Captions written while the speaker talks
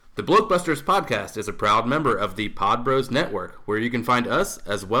The Blokebusters podcast is a proud member of the Pod Bros Network, where you can find us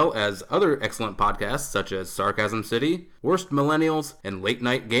as well as other excellent podcasts such as Sarcasm City, Worst Millennials, and Late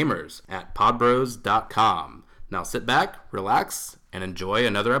Night Gamers at podbros.com. Now sit back, relax, and enjoy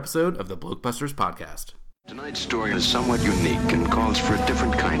another episode of the Blokebusters podcast. Tonight's story is somewhat unique and calls for a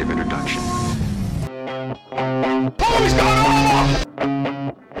different kind of introduction. Who's going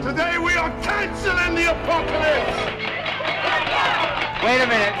on? Today we are canceling the apocalypse! Wait a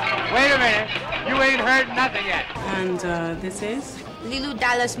minute. You ain't heard nothing yet. And this is? Lilu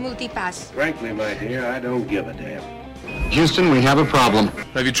Dallas Multipass. Frankly, my dear, I don't give a damn. Houston, we have a problem.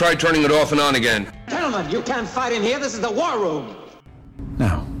 Have you tried turning it off and on again? Gentlemen, you can't fight in here. This is the war room.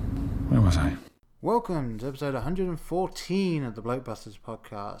 Now, where was I? Welcome to episode 114 of the Blokebusters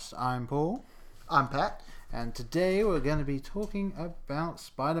podcast. I'm Paul. I'm Pat. And today we're going to be talking about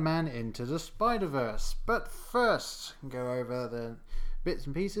Spider-Man Into the Spiderverse. But first, go over the bits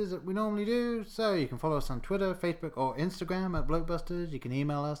and pieces that we normally do. So you can follow us on Twitter, Facebook or Instagram at Blokebusters. You can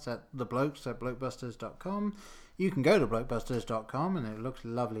email us at theblokes@blokebusters.com. You can go to blokebusters.com and it looks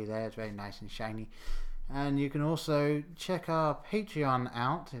lovely there. It's very nice and shiny. And you can also check our Patreon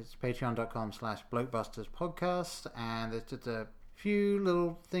out. It's patreon.com/blokebusterspodcast. And it's just a few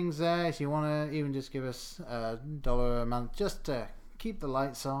little things there if you want to even just give us $1 a month just to keep the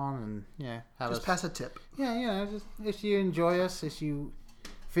lights on and just pass a tip. Just if you enjoy us, if you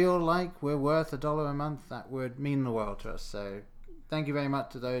feel like we're worth $1 a month, that would mean the world to us. So thank you very much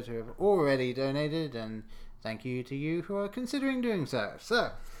to those who have already donated, and thank you to you who are considering doing so.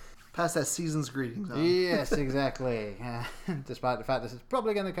 So pass that season's greetings on. Yes, exactly. Despite the fact this is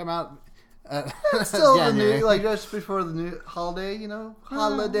probably going to come out still the new, like just before the new holiday,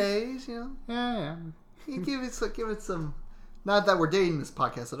 holidays, Yeah. You give it some. Not that we're dating this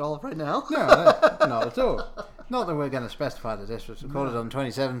podcast at all right now. No, not at all. Not that we're going to specify that this was recorded on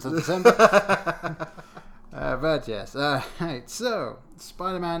 27th of December. But yes. Right, so,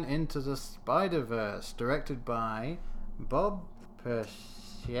 Spider-Man Into the Spiderverse, directed by Bob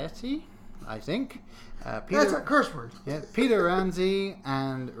Persichetti, I think. That's a curse word. Yeah, Peter Ramsey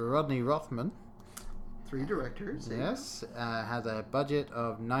and Rodney Rothman. 3 directors. Yes, had a budget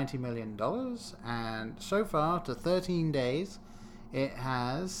of $90 million, and so far, to 13 days, it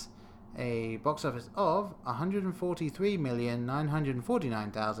has a box office of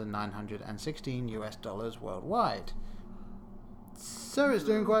 $143,949,916 US worldwide. So it's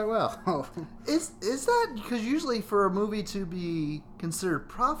doing quite well. Is that because usually for a movie to be considered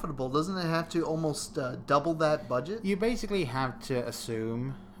profitable, doesn't it have to almost double that budget? You basically have to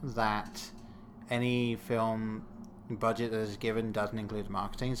assume that any film budget that is given doesn't include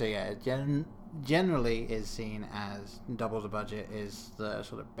marketing. So yeah, it generally is seen as double the budget is the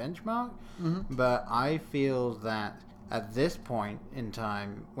sort of benchmark. Mm-hmm. But I feel that at this point in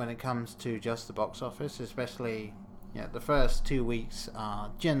time, when it comes to just the box office, especially the first 2 weeks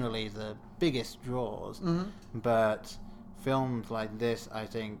are generally the biggest draws. Mm-hmm. But films like this, I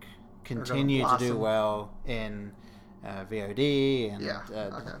think, continue to do well in VOD and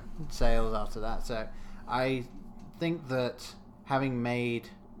sales after that. So I think that having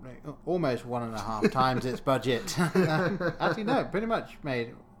made almost 1.5 times its budget, actually no, pretty much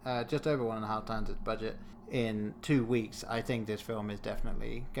made just over 1.5 times its budget in 2 weeks, I think this film is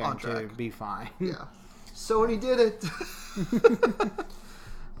definitely going to be fine. Yeah, Sony did it.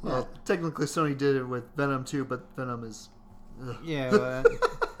 Well, technically Sony did it with Venom too, but Venom is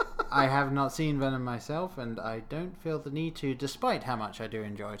I have not seen Venom myself, and I don't feel the need to, despite how much I do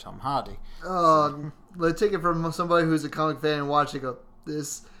enjoy Tom Hardy. Let's take it from somebody who's a comic fan and watch it go,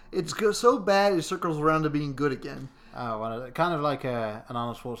 it's so bad it circles around to being good again. Oh, well, kind of like an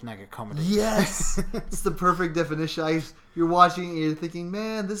Arnold Schwarzenegger comedy. Yes! It's the perfect definition. You're watching it and you're thinking,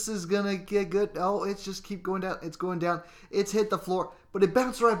 man, this is going to get good. Oh, it's just keep going down. It's going down. It's hit the floor. But it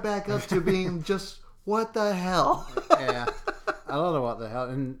bounced right back up to being just, what the hell? Yeah. A lot of what the hell.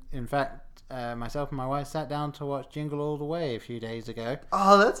 In fact, myself and my wife sat down to watch Jingle All the Way a few days ago.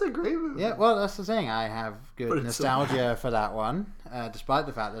 Oh, that's a great movie. Yeah, well, that's the thing. I have good nostalgia for that one, despite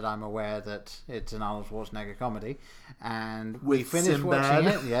the fact that I'm aware that it's an Arnold Schwarzenegger comedy. And we finished watching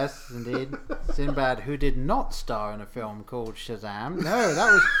it. Yes, indeed. Sinbad, who did not star in a film called Shazam. No,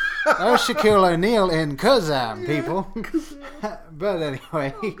 that was Shaquille O'Neal in Kazam, people. But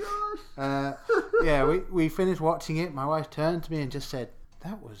anyway, we finished watching it. My wife turned to me and just said,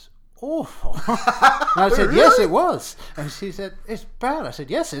 "That was awful." And I said, Really? "Yes, it was." And she said, "It's bad." I said,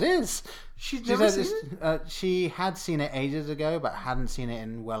 "Yes, it is." She'd never seen it? She had seen it ages ago, but hadn't seen it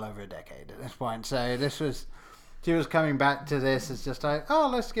in well over a decade at this point. So she was coming back to this as just like, "Oh,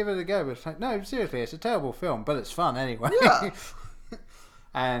 let's give it a go." But it's like, no, seriously, it's a terrible film, but it's fun anyway. Yeah.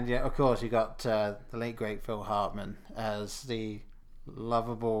 And yeah, of course, you got the late great Phil Hartman as the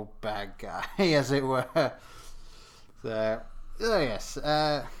lovable bad guy, as it were. So, yes.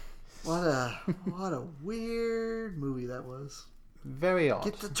 What a weird movie that was. Very odd.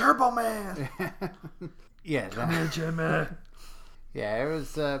 Get the Turbo Man! Yeah. Come here, Jimmy. Yeah, it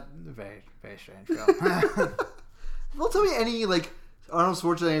was a very, very strange film. Well, tell me any, Arnold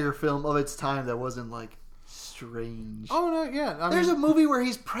Schwarzenegger film of its time that wasn't, strange. Oh, no, yeah. There's a movie where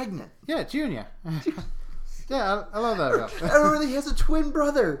he's pregnant. Yeah, Junior. Yeah, I love that film. I remember he has a twin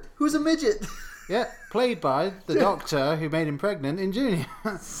brother who's a midget. Yeah, played by the doctor who made him pregnant in Junior.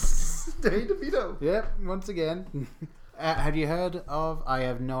 Danny DeVito. Yep, once again. Have you heard of, I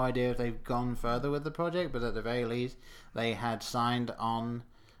have no idea if they've gone further with the project, but at the very least, they had signed on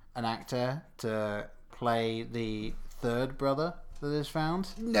an actor to play the third brother that is found.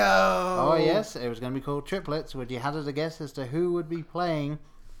 No! Oh, yes, it was going to be called Triplets. Would you hazard a guess as to who would be playing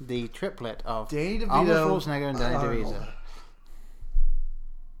the triplet of Danny DeVito, Arnold Schwarzenegger and Danny DeVito?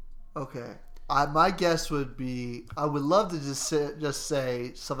 Okay. My guess would be, I would love to just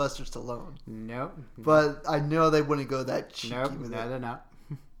say Sylvester Stallone. Nope. But I know they wouldn't go that cheeky with no, it. they're not.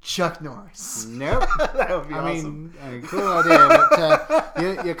 Chuck Norris. Nope. That would be awesome. I mean, cool idea,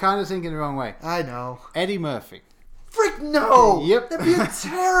 but you're kind of thinking the wrong way. I know. Eddie Murphy. Frick, no! Yep. That'd be a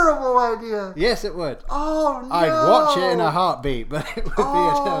terrible idea. Yes, it would. Oh, no! I'd watch it in a heartbeat, but it would be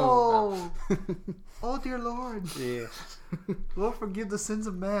a terrible film. Oh, dear Lord. Yeah. Lord, forgive the sins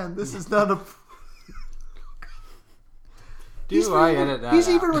of man. This is not a... He's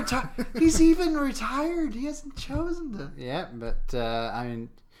even retired. He hasn't chosen to. Yeah, but I mean,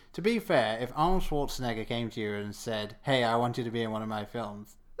 to be fair, if Arnold Schwarzenegger came to you and said, "Hey, I want you to be in one of my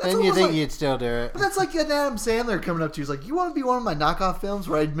films," then you think you'd still do it. But that's like an Adam Sandler coming up to you. He's like, "You want to be one of my knockoff films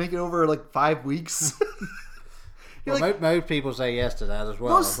where I'd make it over 5 weeks?" Most people say yes to that as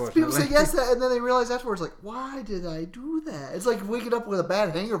well. Most people say yes to that, and then they realize afterwards, why did I do that? It's like waking up with a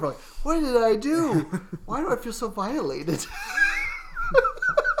bad hangover. What did I do? Why do I feel so violated?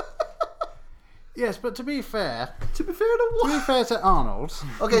 Yes, but to be fair... To be fair to what? To be fair to Arnold...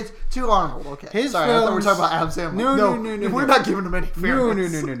 Okay, to Arnold, okay. His Sorry, films... I thought we were talking about Adam Sandler. No. We're not giving him any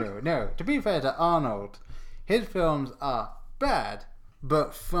fairness. No. To be fair to Arnold, his films are bad,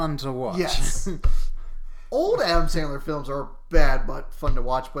 but fun to watch. Yes. Old Adam Sandler films are bad but fun to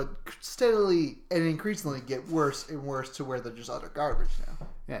watch, but steadily and increasingly get worse and worse to where they're just utter garbage now.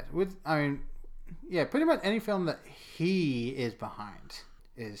 Yeah, pretty much any film that he is behind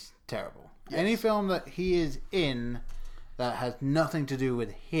is terrible. Yes. Any film that he is in that has nothing to do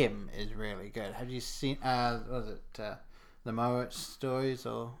with him is really good. Have you seen, the Mowat Stories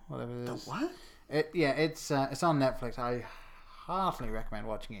or whatever it is? The what? It's on Netflix. I heartily recommend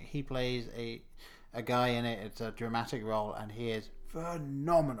watching it. He plays a guy in it. It's a dramatic role, and he is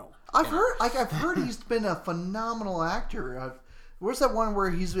phenomenal. I've heard he's been a phenomenal actor. Where's that one where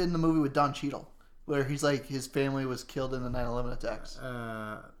he's in the movie with Don Cheadle, where he's his family was killed in the 9/11 attacks?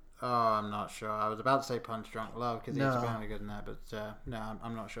 I'm not sure. I was about to say Punch Drunk Love because he's apparently good in that, but no,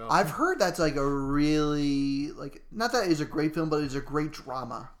 I'm not sure. I've heard that's a really not that it's a great film, but it's a great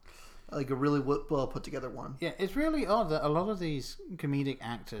drama. A really well put together one. Yeah, it's really odd that a lot of these comedic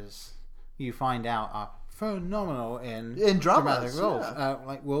actors you find out are phenomenal in dramatic roles. Yeah.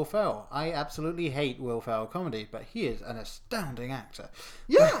 Like Will Ferrell. I absolutely hate Will Ferrell comedy, but he is an astounding actor.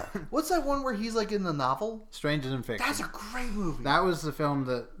 Yeah. What's that one where he's in the novel? Stranger Than Fiction. That's a great movie. That was the film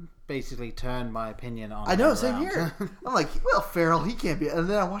that basically turned my opinion on. I know, same here. I'm like, Will Ferrell, he can't be. And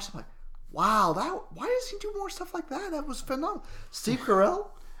then I watched it, I'm like, wow, why does he do more stuff like that? That was phenomenal. Steve Carell?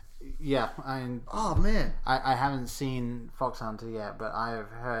 Yeah, oh man, I haven't seen Fox Hunter yet, but I have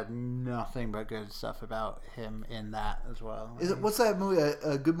heard nothing but good stuff about him in that as well. What's that movie?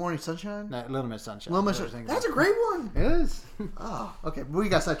 Good Morning Sunshine? No, Little Miss Sunshine. Little Miss Sunshine. That's a great one. It is. Oh, okay. We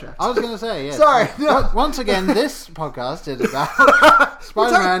got sidetracked. I was going to say, yeah. Sorry. No. Once again, this podcast is about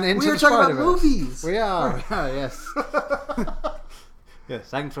Spider-Man into the Spiderverse. We were talking about movies. We are, yes. Yes,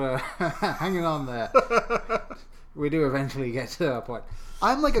 thanks for hanging on there. We do eventually get to that point.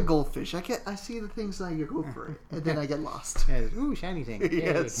 I'm like a goldfish. I see the things and I go for it, and then I get lost. Yes. Ooh, shiny thing.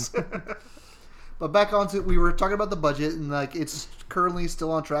 Yes. But back on to, we were talking about the budget, and it's currently still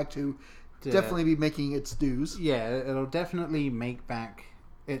on track to definitely be making its dues. Yeah, it'll definitely make back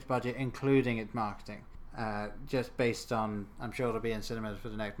its budget, including its marketing. Just based on, I'm sure it'll be in cinemas for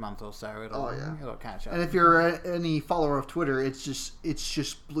the next month or so. It'll catch up. And if you're any follower of Twitter, it's just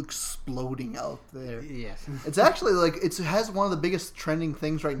exploding out there. Yes, it's actually it has one of the biggest trending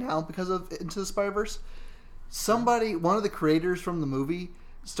things right now because of Into the Spider-Verse. One of the creators from the movie,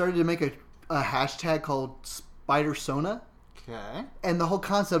 started to make a hashtag called Spidersona. Okay. And the whole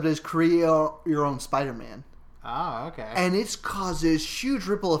concept is create your own Spider-Man. Oh, okay. And it's caused this huge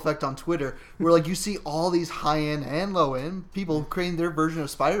ripple effect on Twitter where, like, you see all these high-end and low-end people creating their version of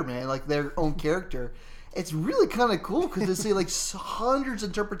Spider-Man, like, their own character. It's really kind of cool because they see, like, hundreds of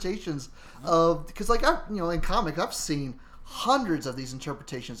interpretations of... Because, like, in comics, I've seen hundreds of these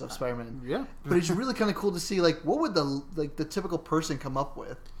interpretations of Spider-Man. Yeah. But it's really kind of cool to see, like, what would the typical person come up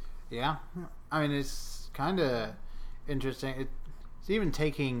with? Yeah. I mean, it's kind of interesting. It's even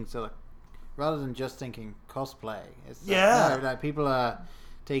taking... rather than just thinking cosplay, it's like people are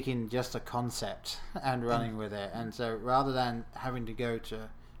taking just a concept and running with it, and so rather than having to go to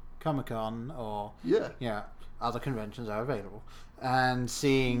Comic-Con or other conventions are available, and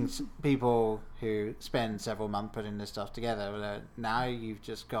seeing people who spend several months putting this stuff together, now you've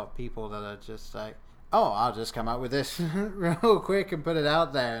just got people that are just like, oh, I'll just come up with this real quick and put it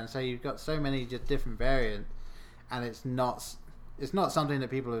out there, and so you've got so many just different variants, and it's not something that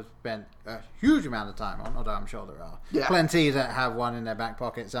people have spent a huge amount of time on, although I'm sure there are plenty that have one in their back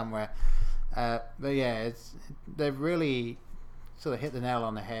pocket somewhere. But yeah, they've really sort of hit the nail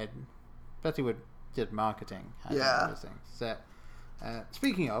on the head, especially with just marketing. Those things. So,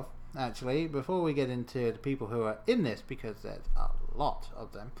 speaking of, actually, before we get into the people who are in this, because there's a lot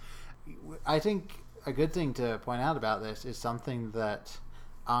of them, I think a good thing to point out about this is something that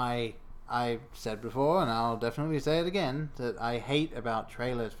I said before, and I'll definitely say it again, that I hate about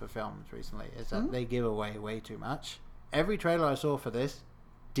trailers for films recently, is that they give away way too much. Every trailer I saw for this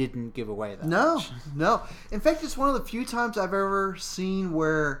didn't give away that much. No. In fact, it's one of the few times I've ever seen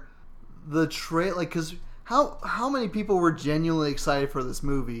where the trailer... Like, because how many people were genuinely excited for this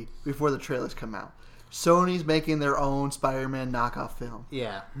movie before the trailers come out? Sony's making their own Spider-Man knockoff film.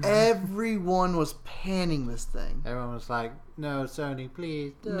 Yeah. Everyone was panning this thing. Everyone was like, no, Sony,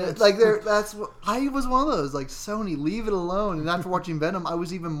 please. No, I was one of those, like, Sony, leave it alone. And after watching Venom, I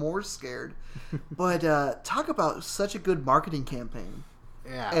was even more scared. But talk about such a good marketing campaign.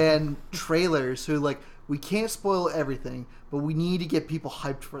 Yeah. And trailers who, like, we can't spoil everything, but we need to get people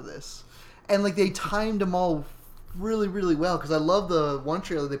hyped for this. And, like, they timed them all really, really well. Because I love the one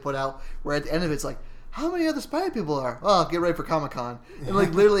trailer they put out where at the end of it's like, how many other Spider people are? Oh, get ready for Comic-Con. And,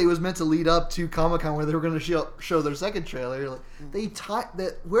 like, literally it was meant to lead up to Comic-Con where they were going to show their second trailer. Like,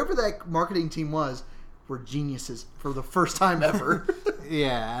 whoever that marketing team was were geniuses for the first time ever.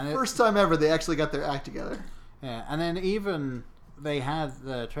 Yeah. First time ever they actually got their act together. Yeah, and then even they had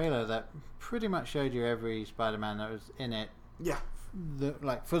the trailer that pretty much showed you every Spider-Man that was in it. Yeah.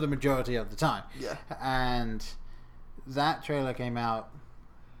 For the majority of the time. Yeah. And that trailer came out,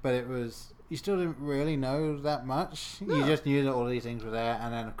 but it was... You still didn't really know that much. No. You just knew that all these things were there,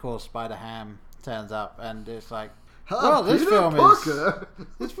 and then of course Spider-Ham turns up, and it's like, well, this film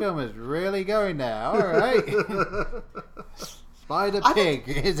is really going there. All right, Spider-Pig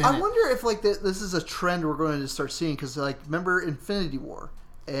is in it. I wonder if like this is a trend we're going to start seeing, because like remember Infinity War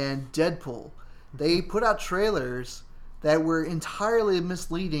and Deadpool, they put out trailers that were entirely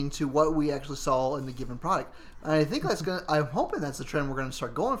misleading to what we actually saw in the given product. And I think I'm hoping that's the trend we're going to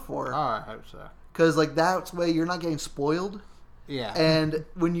start going for. Oh, I hope so. Because like that's way you're not getting spoiled. Yeah. And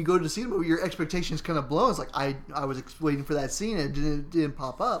when you go to see the movie, your expectations kind of blow. It's like I was waiting for that scene and it didn't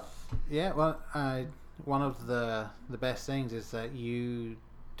pop up. Yeah. Well, one of the best things is that you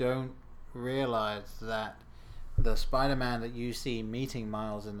don't realize that the Spider-Man that you see meeting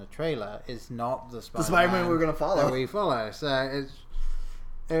Miles in the trailer is not the Spider-Man we're going to follow. That we follow. So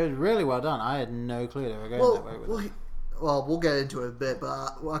it was really well done. I had no clue they were going that way with it. Well, we'll get into it a bit,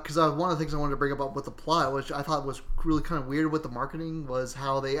 but because one of the things I wanted to bring up with the plot, which I thought was really kind of weird with the marketing, was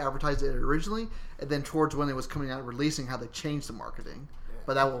how they advertised it originally, and then towards when it was coming out and releasing, how they changed the marketing. Yeah.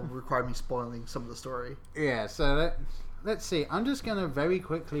 But that will require me spoiling some of the story. Yeah, so let's see. I'm just going to very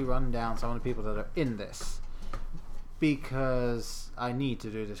quickly run down some of the people that are in this, because I need to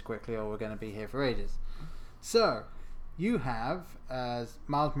do this quickly or we're going to be here for ages. So, you have as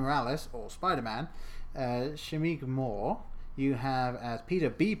Miles Morales, or Spider-Man, Shamik Moore. You have as Peter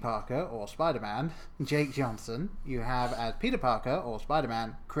B. Parker, or Spider-Man, Jake Johnson. You have as Peter Parker, or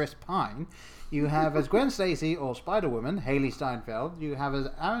Spider-Man, Chris Pine. You have as Gwen Stacy, or Spider-Woman, Haley Steinfeld. You have as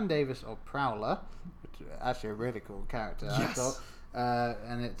Aaron Davis, or Prowler, which is actually a really cool character, yes. I thought.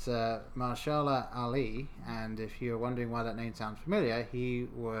 And it's Mahershala Ali, and if you're wondering why that name sounds familiar, he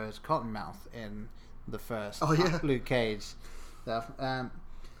was Cottonmouth in the first Luke Cage stuff.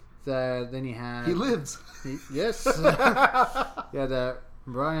 So then you had... He lives! Yes! You had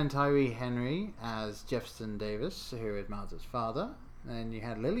Brian Tyree Henry as Jefferson Davis, who is Miles' father. And you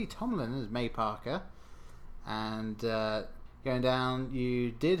had Lily Tomlin as May Parker. And going down, you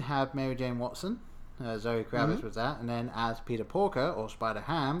did have Mary Jane Watson Zoe Kravitz was that. And then as Peter Porker, or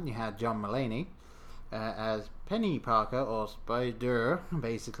Spider-Ham, you had John Mulaney. As Penny Parker, or Spider,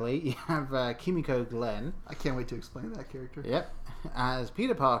 basically, you have Kimiko Glenn. I can't wait to explain that character. Yep. As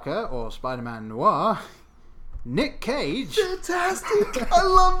Peter Parker, or Spider-Man Noir, Nick Cage. Fantastic! I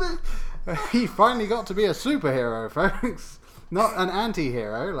love it! He finally got to be a superhero, folks. Not an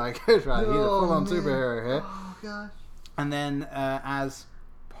anti-hero like Ghost Rider. He's a full-on superhero here. Oh, gosh. And then as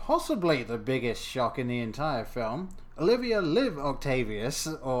possibly the biggest shock in the entire film, Olivia Liv Octavius,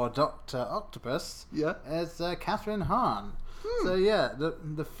 or Dr. Octopus, as Catherine Hahn. So yeah,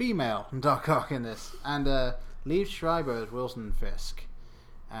 the female Doc Ock in this. And Liev Schreiber as Wilson Fisk.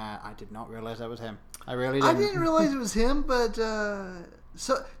 I did not realize that was him. I really didn't. I didn't realize it was him, but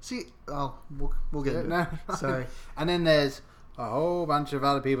we'll get into it. Sorry. And then there's a whole bunch of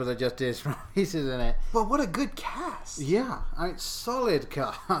other people that just did pieces in it. But what a good cast! Yeah, I mean, solid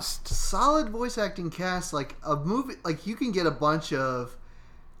cast, solid voice acting cast. Like a movie, like you can get a bunch of.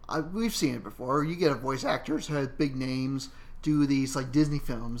 We've seen it before. You get a voice actors who have big names do these like Disney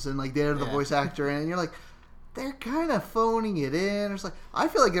films, and like they're the voice actor, and you're like, they're kind of phoning it in. It's like I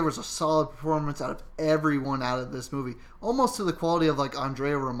feel like there was a solid performance out of everyone out of this movie, almost to the quality of like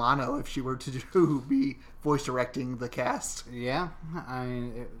Andrea Romano if she were to be voice directing the cast. Yeah, I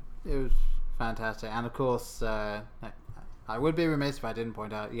mean it was fantastic, and of course I would be remiss if I didn't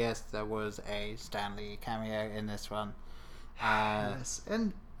point out. Yes, there was a Stan Lee cameo in this one. Yes,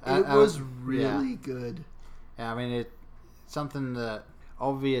 and it was really good. Yeah, I mean it's something that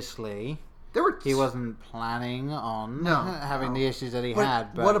obviously. He wasn't planning on having the issues that he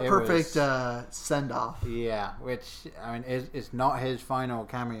had. But what a perfect send off. Yeah, which I mean, it's not his final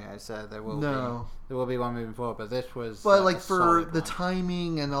cameo, so there will be one moving forward. But this was. But like for the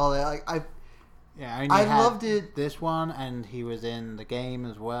timing and all that, like I loved it. This one, and he was in the game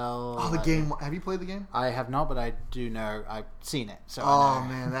as well. Oh, the game! Have you played the game? I have not, but I do know. I've seen it. So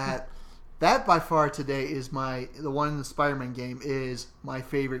man, that by far today is the one in the Spider-Man game is my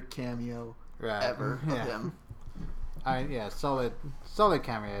favorite cameo. Ever of him. Solid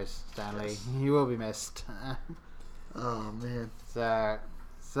cameos, Stanley. Yes. You will be missed. Oh man.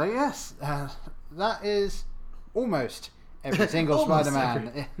 So yes, that is almost every single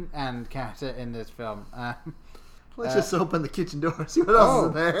Spider-Man and character in this film. Let's just open the kitchen door. See what else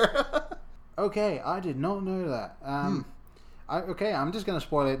is there. Okay, I did not know that. I'm just going to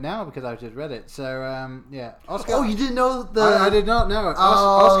spoil it now because I've just read it. So, Oscar... Oh, you didn't know I did not know.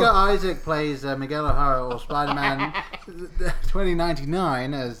 Oscar Isaac plays Miguel O'Hara, or Spider-Man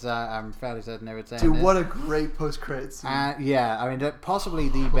 2099, as I'm fairly certain they would say. Dude, what a great post-credit scene. I mean, possibly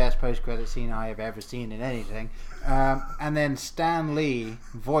the best post-credit scene I have ever seen in anything. And then Stan Lee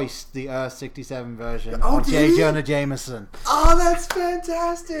voiced the Earth 67 version of J. Jonah Jameson. Oh, that's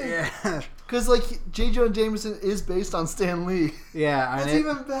fantastic! Yeah. Because, like, J. Jonah Jameson is based on Stan Lee. Yeah. That's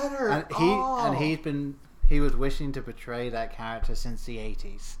even better. And he was wishing to portray that character since the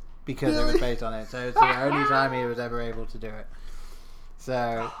 80s. Because it was based on it. So it's the only time he was ever able to do it.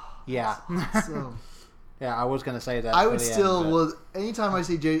 So, yeah. Awesome. Yeah, I was going to say that. I would still... anytime I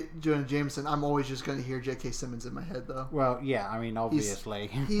see J. Jonah Jameson, I'm always just going to hear J.K. Simmons in my head, though. Well, yeah, I mean, obviously.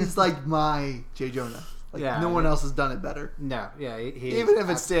 He's like my J. Jonah. Like, no one else has done it better. No, yeah. Even if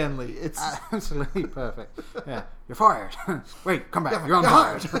it's Stan Lee, it's... absolutely perfect. Yeah. You're fired. Wait, come back. You're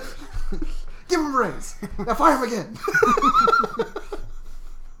fired. Give him a raise. Now fire him again.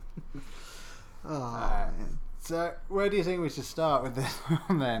 Man. So, where do you think we should start with this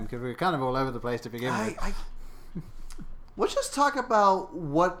one then? Because we're kind of all over the place to begin with. Let's just talk about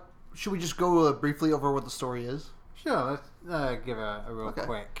what... Should we just go briefly over what the story is? Sure, let's give a real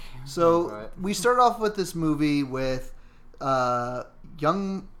quick. So, we start off with this movie with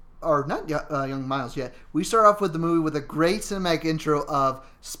young Miles yet. We start off with the movie with a great cinematic intro of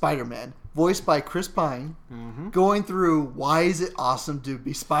Spider-Man, voiced by Chris Pine, going through why is it awesome to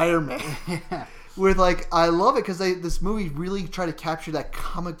be Spider-Man. Yeah. With like, I love it because this movie really tried to capture that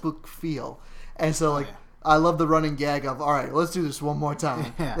comic book feel, and so I love the running gag of, all right, let's do this one more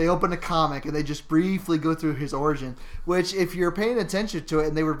time. Yeah. They open a comic and they just briefly go through his origin, which if you're paying attention to it,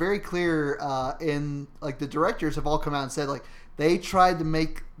 and they were very clear in, like, the directors have all come out and said, like, they tried to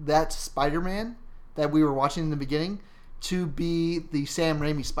make that Spider-Man that we were watching in the beginning to be the Sam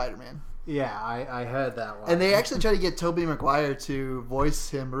Raimi Spider-Man. Yeah, I heard that one. And they actually tried to get Tobey Maguire to voice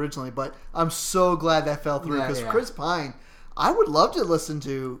him originally, but I'm so glad that fell through because Chris Pine... I would love to listen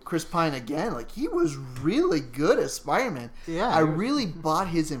to Chris Pine again. Like, he was really good as Spider-Man. Yeah, I really bought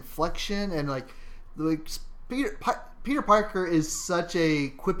his inflection, and like Peter Parker is such a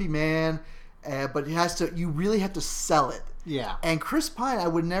quippy man, but you really have to sell it. Yeah. And Chris Pine, I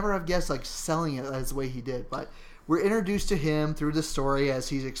would never have guessed like selling it as the way he did, but we're introduced to him through the story as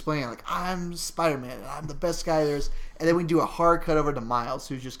he's explaining, like, I'm Spider-Man, and I'm the best guy there is. And then we do a hard cut over to Miles,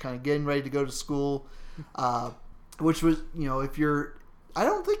 who's just kind of getting ready to go to school, which was, if you're... I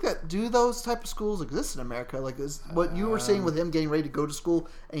don't think that those type of schools exist in America. Like, is what you were saying with him getting ready to go to school,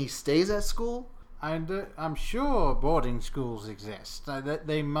 and he stays at school? I'm sure boarding schools exist.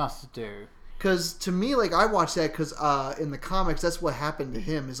 They must do. Because to me, like, I watched that because in the comics, that's what happened to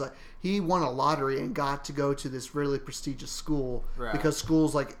him. Is like he won a lottery and got to go to this really prestigious school because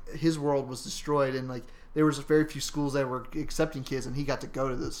schools, like, his world was destroyed, and like there was very few schools that were accepting kids, and he got to go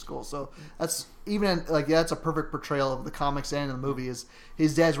to this school. So that's that's a perfect portrayal of the comics and in the movie. Is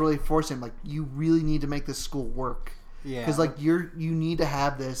his dad's really forcing him, like, you really need to make this school work. Yeah. Because like you need to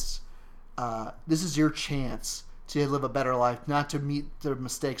have this. This is your chance to live a better life, not to meet the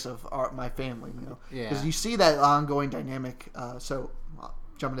mistakes of my family, Because you see that ongoing dynamic.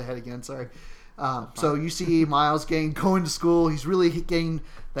 Jumping ahead again, sorry. So you see Miles going to school. He's really getting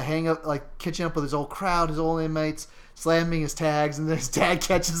the hang of, like, catching up with his old crowd, his old inmates, slamming his tags, and then his dad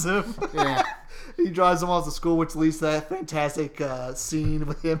catches him. Yeah. He drives him off to school, which leads to that fantastic scene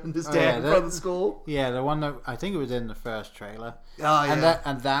with him and his dad in front of the school. Yeah, the one that I think it was in the first trailer. Oh, yeah.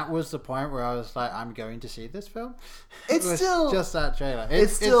 And that was the point where I was like, I'm going to see this film. It's still just that trailer.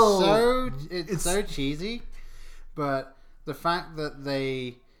 It's so cheesy, but the fact that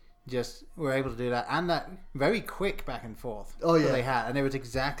they just were able to do that, and that very quick back and forth. Oh yeah, that they had, and it was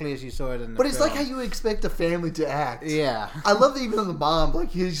exactly as you saw it in the But it's film. like how you would expect a family to act. Yeah, I love that even the mom,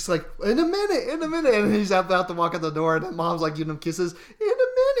 like, he's just like, in a minute, and he's about to walk out the door, and the mom's like giving him kisses, in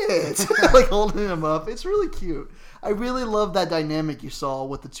a minute, like holding him up. It's really cute. I really love that dynamic you saw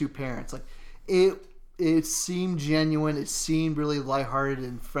with the two parents. Like, it seemed genuine. It seemed really lighthearted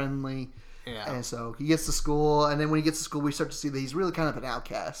and friendly. Yeah. And so he gets to school, and then when he gets to school, we start to see that he's really kind of an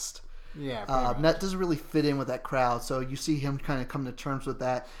outcast. Yeah. That doesn't really fit in with that crowd, so you see him kind of come to terms with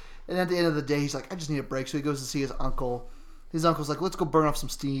that. And at the end of the day, he's like, I just need a break. So he goes to see his uncle. His uncle's like, let's go burn off some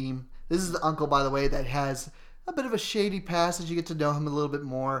steam. This is the uncle, by the way, that has a bit of a shady past as you get to know him a little bit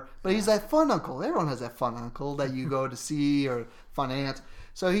more. But he's that fun uncle. Everyone has that fun uncle that you go to see, or fun aunt.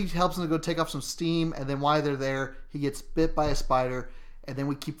 So he helps him to go take off some steam, and then while they're there, he gets bit by a spider. And then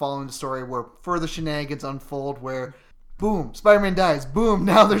we keep following the story where further shenanigans unfold where, boom, Spider-Man dies. Boom,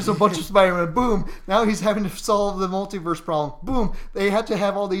 now there's a bunch of Spider-Man. Boom, now he's having to solve the multiverse problem. Boom, they have to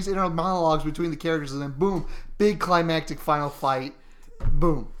have all these inner monologues between the characters, and then boom, big climactic final fight.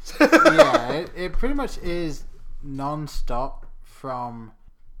 Boom. Yeah, it pretty much is non-stop from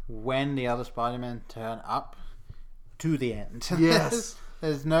when the other Spider-Men turn up to the end. Yes.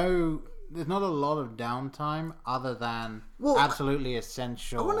 There's not a lot of downtime other than absolutely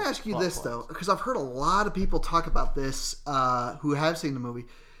essential. I want to ask you this, though, because I've heard a lot of people talk about this who have seen the movie.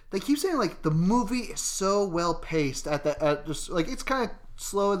 They keep saying, like, the movie is so well paced just like, it's kind of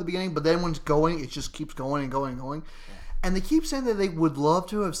slow at the beginning, but then when it's going, it just keeps going and going and going. Yeah. And they keep saying that they would love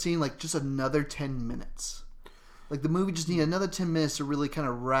to have seen, like, just another 10 minutes. Like, the movie just needs another 10 minutes to really kind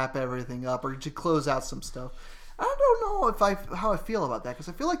of wrap everything up or to close out some stuff. I don't know how I feel about that, because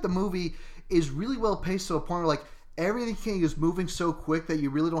I feel like the movie is really well paced to a point where, like, everything is moving so quick that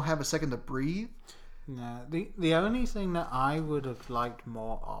you really don't have a second to breathe. No, the only thing that I would have liked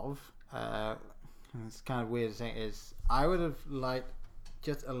more of, it's kind of weird to say, is I would have liked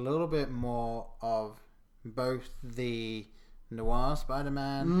just a little bit more of both the noir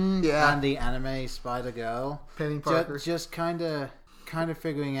Spider-Man and the anime Spider-Girl. Penny Parker. Just kind of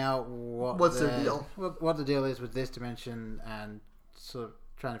figuring out what's the deal. What the deal is with this dimension and sort of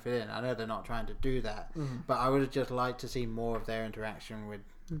trying to fit in. I know they're not trying to do that, but I would have just liked to see more of their interaction with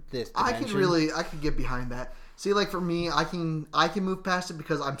this dimension. I could get behind that. See, like, for me, I can move past it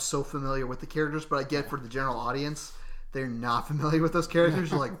because I'm so familiar with the characters, but I get for the general audience, they're not familiar with those characters.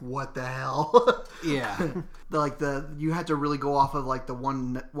 They're like, what the hell? Yeah. You have to really go off of, like, the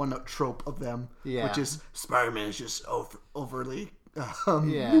one note trope of them, which is Spider-Man is just overly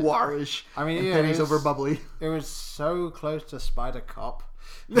noirish. I mean, and Penny's over bubbly. It was so close to Spider Cop.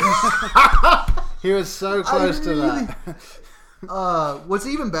 He was so close to that. What's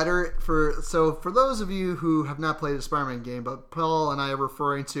even better for those of you who have not played a Spider-Man game, but Paul and I are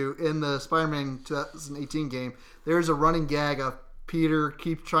referring to in the Spider-Man 2018 game, there's a running gag of Peter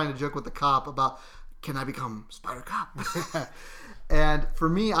keeps trying to joke with the cop about, can I become Spider Cop? And for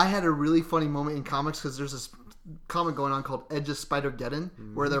me, I had a really funny moment in comics because there's this comic going on called Edge of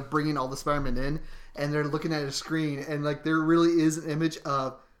Spider-Geddon, where they're bringing all the Spider-Man in, and they're looking at a screen, and, like, there really is an image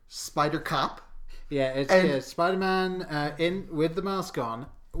of Spider Cop. Yeah, it's Spider-Man in with the mask on,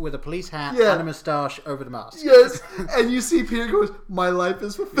 with a police hat Yeah. and a moustache over the mask. Yes, and you see Peter goes, "My life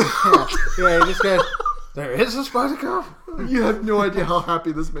is fulfilled." Yeah, he just goes, "There is a Spider-Cop." You have no idea how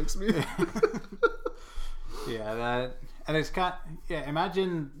happy this makes me. And it's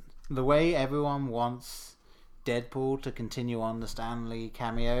imagine the way everyone wants Deadpool to continue on the Stan Lee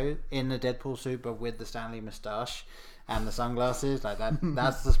cameo in the Deadpool suit, but with the Stan Lee moustache and the sunglasses, like that.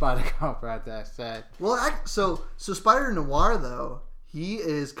 That's the Spider-Cop right there. So Spider Noir though, he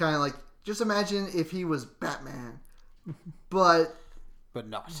is kind of like, just imagine if he was Batman, but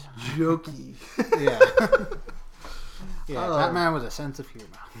not jokey. Batman with a sense of humor.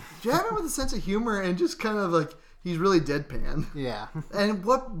 Batman with a sense of humor and just kind of like, he's really deadpan. Yeah. And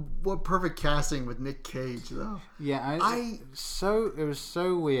what perfect casting with Nick Cage though. Yeah, it was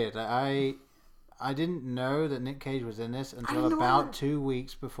so weird. I didn't know that Nick Cage was in this until about 2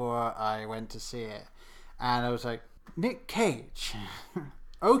 weeks before I went to see it. And I was like, Nick Cage?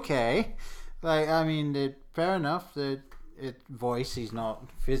 Okay. Like, I mean, fair enough. Voice, he's not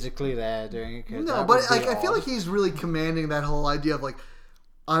physically there doing it. No, but like, I feel like he's really commanding that whole idea of like,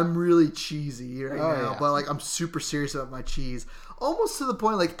 I'm really cheesy right now, but like I'm super serious about my cheese. Almost to the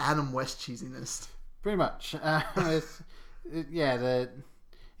point like Adam West cheesiness. Pretty much. Adam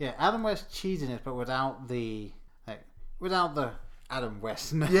West cheesiness, but without the Adam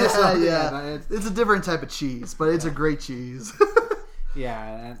West. It's a different type of cheese, but it's a great cheese.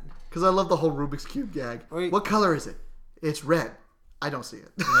 Yeah, because I love the whole Rubik's Cube gag. Wait. What color is it? It's red. I don't see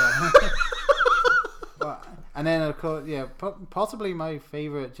it. Yeah. And then, of course, possibly my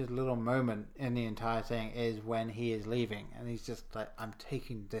favorite just little moment in the entire thing is when he is leaving, and he's just like, "I'm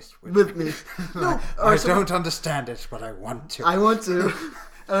taking this with me." I don't understand it, but I want to.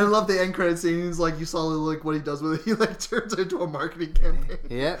 And I love the end credit scenes. Like you saw, like what he does with it. He like turns it into a marketing campaign.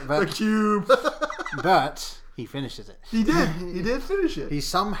 Yeah, but the cube. But he finishes it. He did. He did finish it. He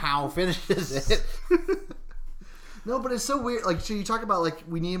somehow finishes it. No, but it's so weird. Like, so you talk about like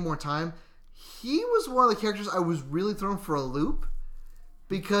we need more time. He was one of the characters I was really thrown for a loop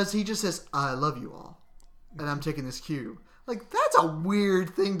because he just says, "I love you all," and I'm taking this cube. Like, that's a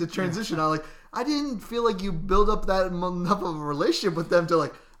weird thing to transition on. Like, I didn't feel like you build up that enough of a relationship with them to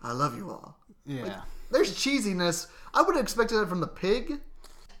like, "I love you all." Yeah. Like, there's cheesiness. I would have expected it from the pig,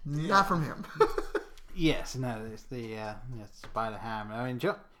 not from him. Yes, no, it's the Spider-Ham. I mean,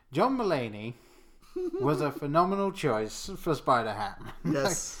 John Mulaney was a phenomenal choice for Spider-Ham.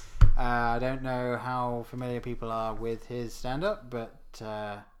 Yes. I don't know how familiar people are with his stand-up, but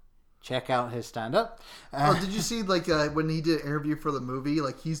check out his stand-up. Did you see like when he did an interview for the movie?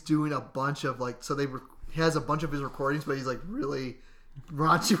 Like he's doing a bunch of like, he has a bunch of his recordings, but he's like really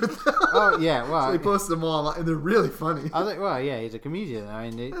raunchy with them. Oh yeah, well, so he posts them all, and they're really funny. I think, he's a comedian. I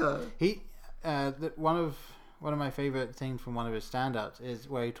mean, one of my favorite things from one of his stand-ups is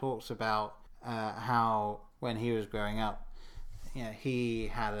where he talks about how when he was growing up, he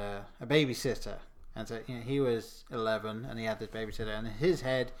had a babysitter, and so he was 11 and he had this babysitter, and in his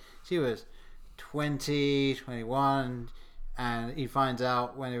head she was 20, 21, and he finds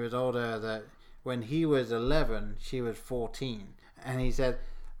out when he was older that when he was 11 she was 14, and he said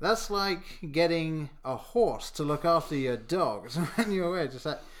that's like getting a horse to look after your dogs when you're away. Just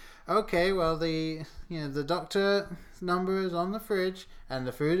like, okay, well the doctor number is on the fridge and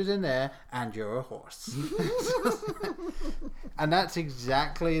the food is in there and you're a horse. And that's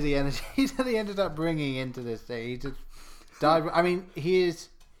exactly the energy that he ended up bringing into this thing. He just died. I mean, he is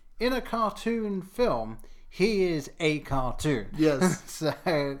in a cartoon film. He is a cartoon. Yes. So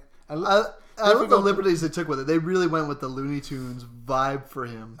I love the liberties they took with it. They really went with the Looney Tunes vibe for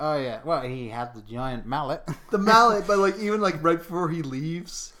him. Oh yeah. Well, he had the giant mallet. The mallet, but like even like right before he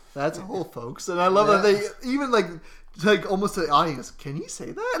leaves, that's whole folks. And I love that they even like almost to the audience. Can you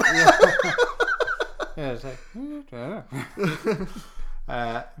say that? Yeah, it's like,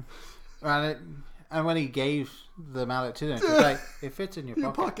 and when he gave the mallet to them, it's like, it fits in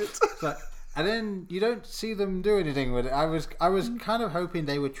your pocket. Like, and then you don't see them do anything with it. I was kind of hoping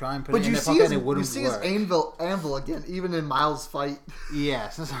they would try and put it in their pocket and it wouldn't work. You see his anvil again, even in Miles' fight.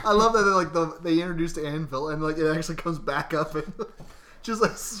 Yes. I love that they introduced the anvil and like it actually comes back up and just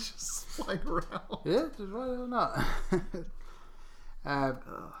flying around. Yeah, why not?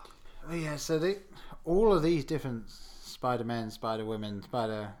 So all of these different Spider-Men, Spider-Women,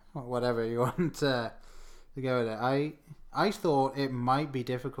 whatever you want to go with it. I thought it might be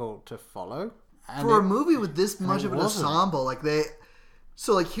difficult to follow. For a movie with this much of an ensemble,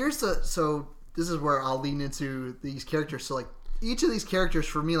 so this is where I'll lean into these characters. So like each of these characters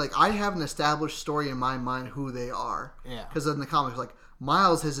for me, like I have an established story in my mind who they are. Yeah. Because in the comics, like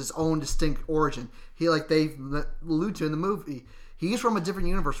Miles has his own distinct origin. He they allude to in the movie. He's from a different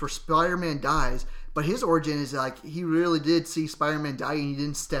universe where Spider-Man dies, but his origin is like he really did see Spider-Man die and he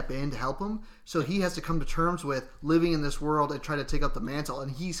didn't step in to help him. So he has to come to terms with living in this world and try to take up the mantle,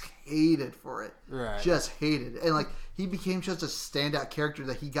 and he's hated for it. Right. Just hated. And like he became just a standout character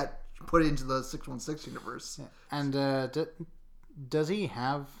that he got put into the 616 universe. Yeah. And does he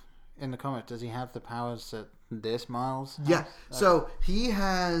have, in the comic, does he have the powers that this Miles has? Yeah. So he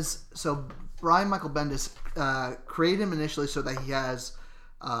has... So Brian Michael Bendis created him initially so that he has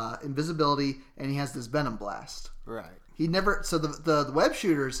invisibility and he has this Venom Blast. Right. He never... So the web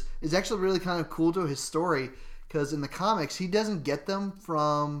shooters is actually really kind of cool to his story because in the comics, he doesn't get them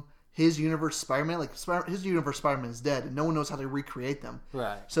from his universe Spider-Man. Like, his universe Spider-Man is dead and no one knows how to recreate them.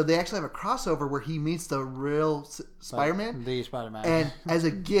 Right. So they actually have a crossover where he meets the real Spider-Man. Like the Spider-Man. And as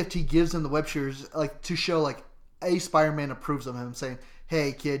a gift, he gives him the web shooters like to show like a Spider-Man approves of him, saying,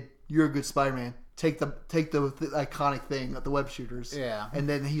 "Hey, kid, you're a good Spider-Man. Take the iconic thing of the web shooters." Yeah. And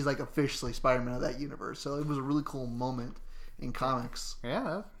then he's like officially Spider-Man of that universe. So it was a really cool moment in comics.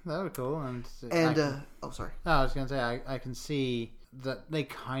 Yeah, that was cool. And sorry. No, I was gonna say I can see that they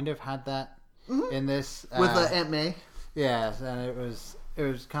kind of had that in this with Aunt May. Yes, and it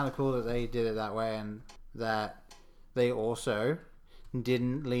was kind of cool that they did it that way, and that they also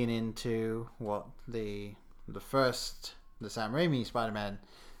didn't lean into what the Sam Raimi Spider-Man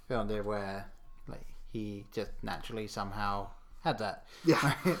film did, where like he just naturally somehow had that.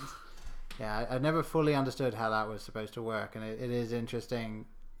 Yeah. Yeah, I never fully understood how that was supposed to work, and it is interesting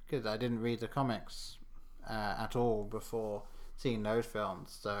because I didn't read the comics at all before seeing those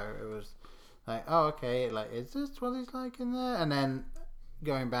films, so it was like, oh, okay, like, is this what he's like in there? And then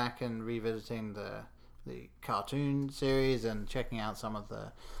going back and revisiting the cartoon series and checking out some of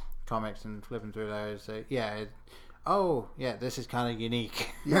the comics and flipping through those, so this is kind of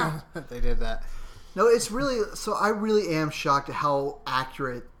unique. Yeah. They did that. No, it's really... So I really am shocked at how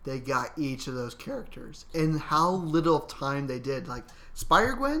accurate they got each of those characters and how little time they did. Like,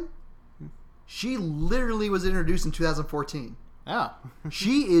 Spider-Gwen, she literally was introduced in 2014. Oh.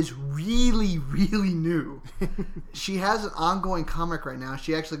 She is really, really new. She has an ongoing comic right now.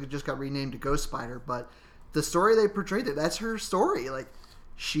 She actually just got renamed to Ghost Spider, but the story they portrayed that's her story. Like,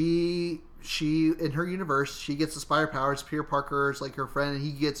 she in her universe, she gets the spider powers. Peter Parker is like her friend, and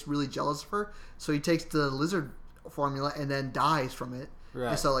he gets really jealous of her. So he takes the lizard formula and then dies from it. Right.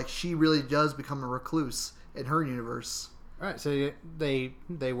 And so like she really does become a recluse in her universe. Right, so they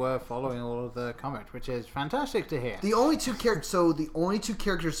were following all of the comics, which is fantastic to hear. The only two characters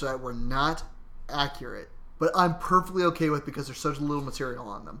that were not accurate, but I'm perfectly okay with because there's such little material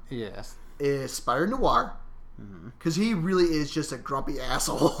on them. Yes. Is Spider Noir. Because he really is just a grumpy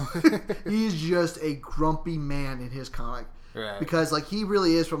asshole. He's just a grumpy man in his comic. Right. Because like he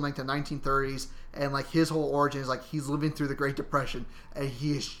really is from like the 1930s, and like his whole origin is like he's living through the Great Depression, and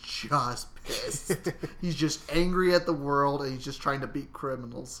he is just pissed. He's just angry at the world, and he's just trying to beat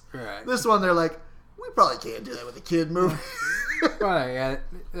criminals. Right. This one, they're like, we probably can't do that with a kid movie. Right. Yeah.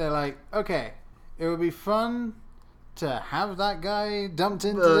 They're like, okay, it would be fun to have that guy dumped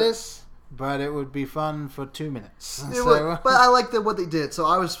into this. But it would be fun for 2 minutes. But I like what they did. So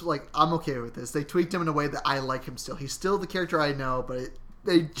I was like, I'm okay with this. They tweaked him in a way that I like him still. He's still the character I know, but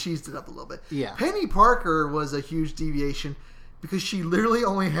they cheesed it up a little bit. Yeah. Penny Parker was a huge deviation because she literally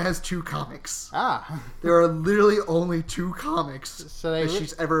only has 2 comics. Ah. There are literally only 2 comics that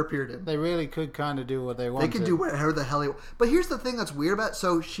she's ever appeared in. They really could kind of do what they wanted. They could do whatever the hell they want. But here's the thing that's weird about it.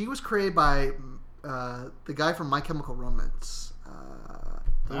 So she was created by the guy from My Chemical Romance,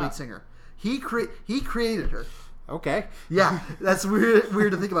 the lead singer. He created her. Okay. Yeah, that's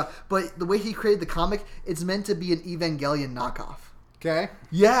weird to think about. But the way he created the comic, it's meant to be an Evangelion knockoff. Okay.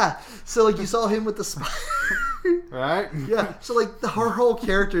 Yeah. So like you saw him with the spider. Right. Yeah. So like her whole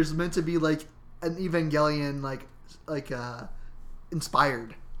character is meant to be like an Evangelion like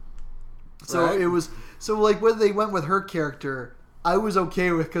inspired. So right. It was like whether they went with her character, I was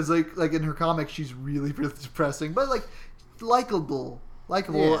okay with because like in her comic she's really depressing, but like likable,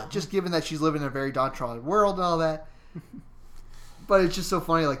 yeah. Just given that she's living in a very downtrodden world and all that. But it's just so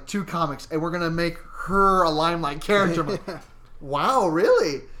funny, like 2 comics, and we're gonna make her a limelight character. I'm like, wow,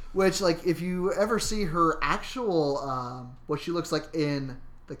 really? Which, like, if you ever see her actual, what she looks like in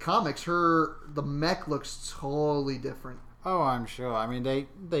the comics, the mech looks totally different. Oh, I'm sure. I mean,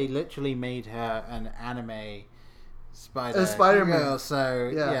 they literally made her an anime Spider-Man. Girl,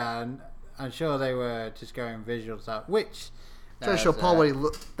 so yeah, and I'm sure they were just going visuals out, which. Trying to show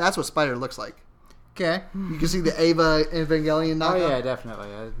Paul that's what Spider looks like. Okay. You can see the Ava Evangelion knockoff. Oh yeah, definitely.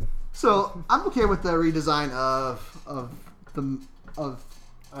 So I'm okay with the redesign of the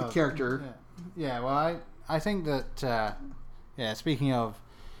character. Yeah. Well, I think that Yeah, speaking of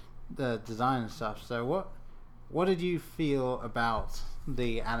the design and stuff, so what did you feel about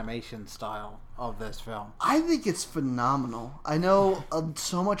the animation style of this film? I think it's phenomenal. I know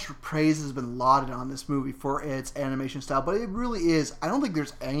so much praise has been lauded on this movie for its animation style, but it really is. I don't think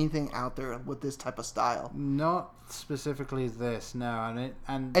there's anything out there with this type of style. Not specifically this, no.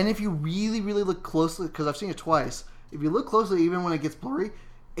 And if you really, really look closely, because I've seen it twice, if you look closely, even when it gets blurry,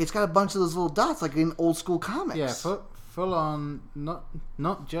 it's got a bunch of those little dots like in old school comics. Yeah, full on,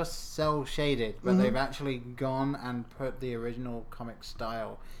 not just cell shaded, but they've actually gone and put the original comic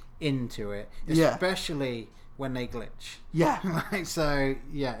style into it, especially when they glitch. Yeah. So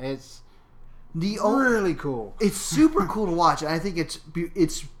yeah, it's really cool. It's super cool to watch, and I think it's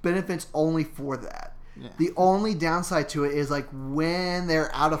benefits only for that. Yeah. The only downside to it is like when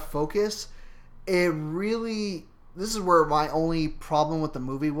they're out of focus, it really. This is where my only problem with the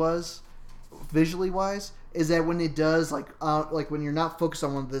movie was, visually wise, is that when it does like when you're not focused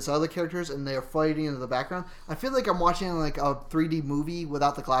on one of these other characters and they're fighting into the background, I feel like I'm watching like a 3D movie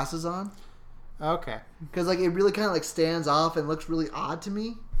without the glasses on. Okay. Because like it really kind of like stands off and looks really odd to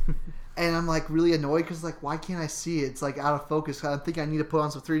me, and I'm like really annoyed because like why can't I see it? It's like out of focus. I think I need to put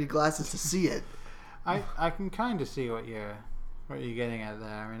on some 3D glasses to see it. I can kind of see what you're getting at there.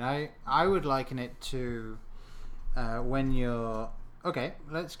 I mean, I would liken it to when you're okay.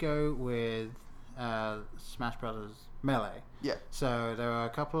 Let's go with Smash Brothers Melee. Yeah. So there are a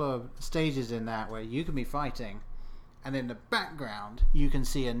couple of stages in that where you can be fighting, and in the background you can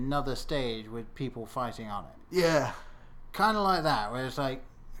see another stage with people fighting on it. Yeah. Kind of like that, where it's like,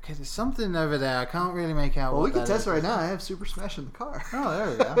 okay, there's something over there. I can't really make out. Well, what we can test is. right now. I have Super Smash in the car. Oh, there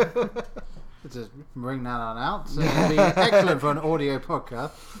we go. Let's just bring that on out. So it'll be excellent for an audio podcast.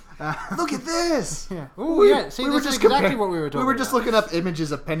 Look at this! Yeah. Oh, yeah. See, this is exactly what we were talking about. We were just looking up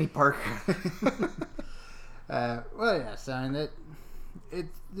images of Penny Parker. Well, yeah, so I mean,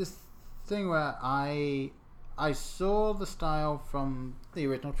 it's this thing where I saw the style from the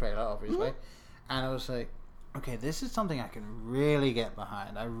original trailer, obviously, and I was like, okay, this is something I can really get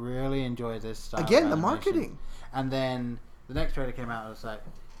behind. I really enjoy this style. Again, the marketing. And then the next trailer came out, and I was like,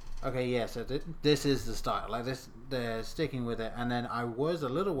 okay, yeah, so this is the style. Like this, they're sticking with it. And then I was a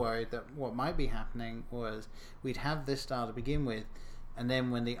little worried that what might be happening was we'd have this style to begin with, and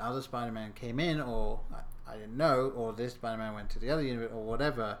then when the other Spider-Man came in, or I didn't know, or this Spider-Man went to the other universe, or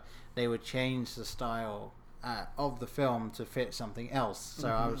whatever, they would change the style of the film to fit something else. So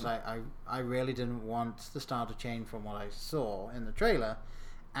I was like, I really didn't want the style to change from what I saw in the trailer,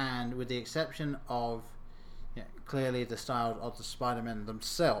 and with the exception of clearly the style of the Spider-Man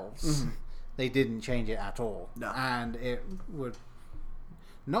themselves, they didn't change it at all. No. And it would...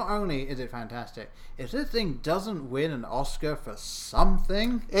 Not only is it fantastic, if this thing doesn't win an Oscar for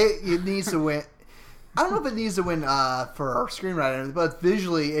something... It needs to win... I don't know if it needs to win for screenwriting, but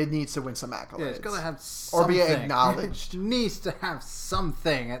visually it needs to win some accolades. Yeah, it's got to have something. Or be acknowledged. It needs to have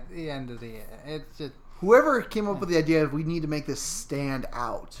something at the end of the year. It's just... Whoever came up with the idea of we need to make this stand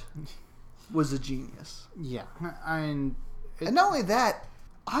out was a genius. Yeah. I mean... And not only that,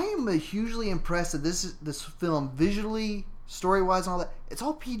 I am hugely impressed that this film, visually, story-wise and all that, it's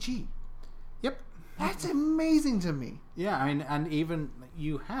all PG. Yep. That's amazing to me. Yeah, I mean, and even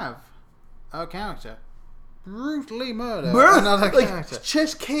you have a character brutally murder another character.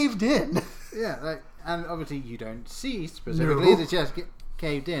 Chest caved in. Yeah, and obviously you don't see specifically the chest get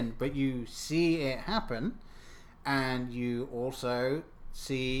caved in, but you see it happen, and you also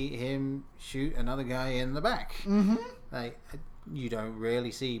see him shoot another guy in the back. Mm-hmm. Like, you don't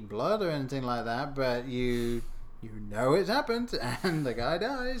really see blood or anything like that, but you know it's happened, and the guy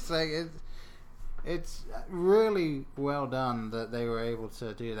dies. Like, it's really well done that they were able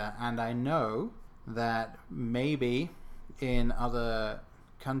to do that. And I know that maybe in other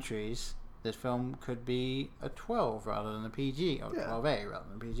countries this film could be a 12 rather than a PG, or 12A rather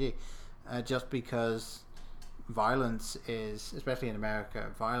than PG, just because violence is, especially in America,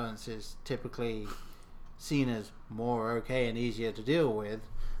 violence is typically seen as more okay and easier to deal with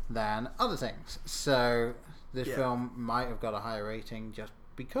than other things. So this film might have got a higher rating just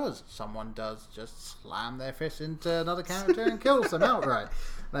because someone does just slam their fist into another character and kills them outright.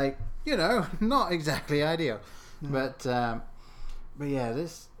 Like, not exactly ideal. No. But yeah,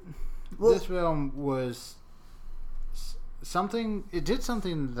 this film was something. It did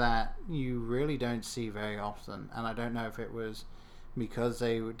something that you really don't see very often, and I don't know if it was because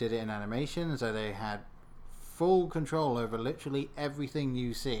they did it in animation, so they had full control over literally everything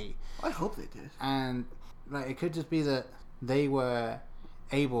you see. I hope they did. And it could just be that they were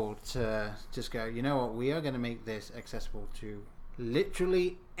able to just go, you know what, we are going to make this accessible to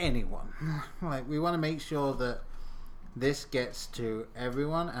literally anyone. We want to make sure that this gets to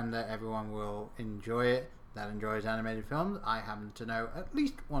everyone and that everyone will enjoy it that enjoys animated films. I happen to know at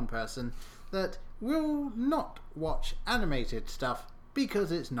least one person that will not watch animated stuff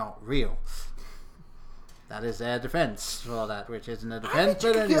because it's not real. That is their defense for that, which isn't a defense,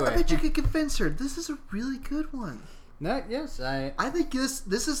 but anyway. I bet you could convince her. This is a really good one. No, yes, I think this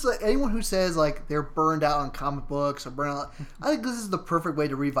is like anyone who says like they're burned out on comic books or burned out. I think this is the perfect way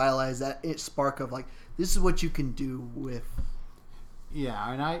to revitalize that spark of like this is what you can do with. Yeah,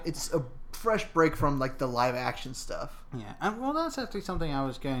 I mean, it's a fresh break from like the live action stuff. Yeah, and well, that's actually something I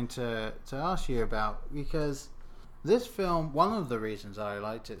was going to ask you about, because this film, one of the reasons I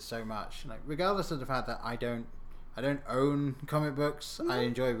liked it so much, like regardless of the fact that I don't own comic books, I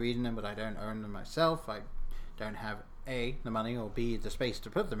enjoy reading them, but I don't own them myself. I don't have A, the money, or B, the space to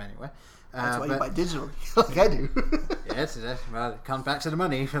put them anywhere. That's why you buy digitally, like I do. Yes, well, it comes back to the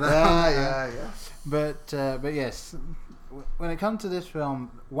money for that. Yeah. But yes, when it comes to this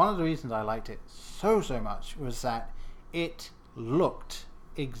film, one of the reasons I liked it so much was that it looked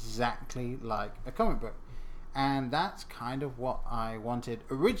exactly like a comic book. And that's kind of what I wanted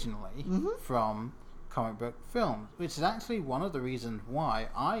originally from comic book films, which is actually one of the reasons why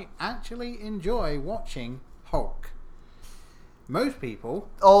I actually enjoy watching Hulk. Most people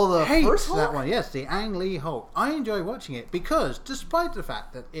hate first Hulk? that one. Yes, the Ang Lee Hulk. I enjoy watching it because, despite the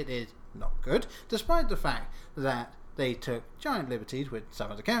fact that it is not good, despite the fact that they took giant liberties with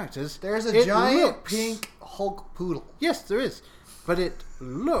some of the characters, there's a giant pink Hulk poodle. Yes, there is, but it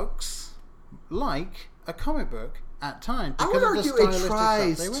looks like a comic book at times. I would argue it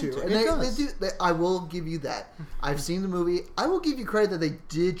tries to. And they do. I will give you that. I've seen the movie. I will give you credit that they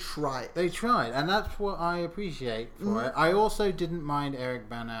did try it. They tried, and that's what I appreciate for it. I also didn't mind Eric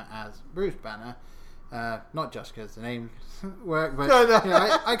Bana as Bruce Banner, not just because the names work, but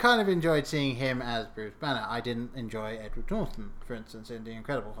I kind of enjoyed seeing him as Bruce Banner. I didn't enjoy Edward Norton, for instance, in The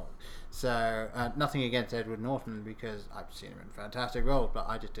Incredible Hulk. So nothing against Edward Norton, because I've seen him in fantastic roles, but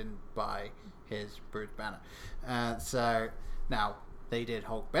I just didn't buy his Bruce Banner. So now they did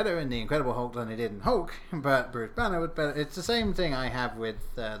Hulk better in The Incredible Hulk than they did in Hulk, but Bruce Banner was better. It's the same thing I have with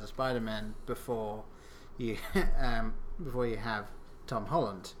the Spider-Man before you have Tom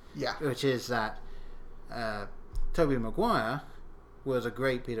Holland. Yeah, which is that Tobey Maguire was a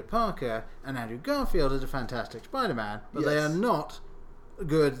great Peter Parker and Andrew Garfield is a fantastic Spider-Man, but they are not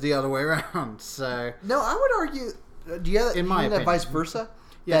good the other way around. So no, I would argue. Do you have that vice versa?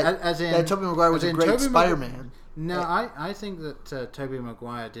 Yeah, as in that Tobey Maguire was a great Spider-Man. No, I think that Tobey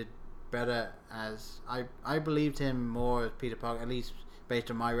Maguire did better as I believed him more as Peter Parker, at least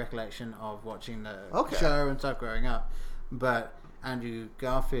based on my recollection of watching the show and stuff growing up. But Andrew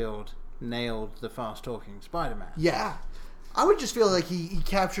Garfield nailed the fast-talking Spider-Man. Yeah, I would just feel like he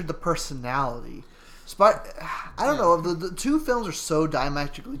captured the personality. I don't know. The two films are so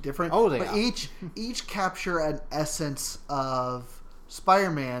diametrically different. Oh, they but are. each capture an essence of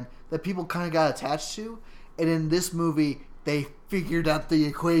Spider-Man that people kind of got attached to, and in this movie they figured out the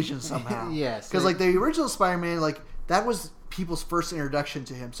equation somehow. Yes, because like the original Spider-Man, like that was people's first introduction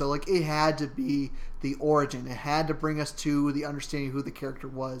to him, so like it had to be the origin. It had to bring us to the understanding of who the character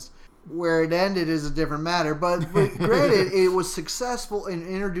was. Where it ended is a different matter, but granted, it was successful in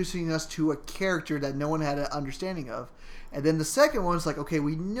introducing us to a character that no one had an understanding of. And then the second one's like, okay,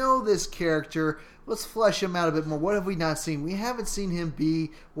 we know this character, let's flesh him out a bit more. What have we not seen? We haven't seen him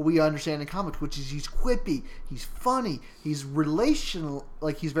be what we understand in comics, which is he's quippy, he's funny, he's relational,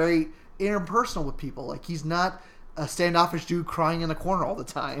 like he's very interpersonal with people. Like he's not a standoffish dude crying in a corner all the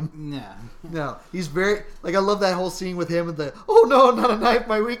time. No, he's very like I love that whole scene with him and the oh no, not a knife,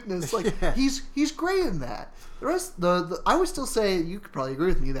 my weakness. Like he's great in that. The rest, I would still say you could probably agree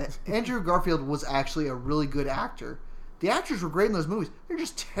with me that Andrew Garfield was actually a really good actor. The actors were great in those movies. They're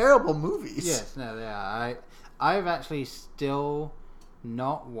just terrible movies. Yes, no, they are. I've actually still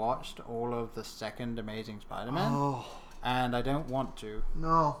not watched all of the second Amazing Spider-Man. Oh. And I don't want to.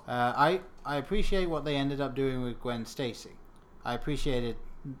 No. I appreciate what they ended up doing with Gwen Stacy. I appreciated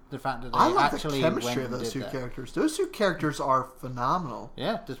the fact that they actually went and did that. I love the chemistry of those two characters. Those two characters are phenomenal.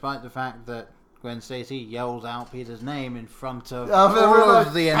 Yeah, despite the fact that Gwen Stacy yells out Peter's name in front of all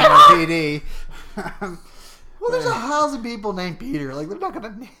of the NYPD. Well, there's 1,000 people named Peter. Like, they're not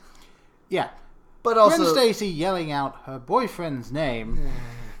going to... Yeah. But also... Gwen Stacy yelling out her boyfriend's name...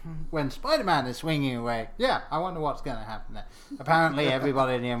 when Spider-Man is swinging away. Yeah, I wonder what's going to happen there. Apparently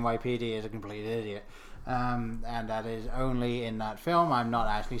everybody in the NYPD is a complete idiot. And that is only in that film. I'm not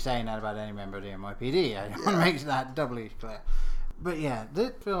actually saying that about any member of the NYPD. I want to make that doubly clear. But yeah,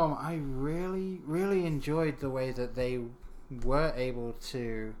 this film, I really, really enjoyed the way that they were able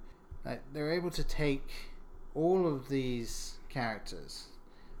to... they were able to take all of these characters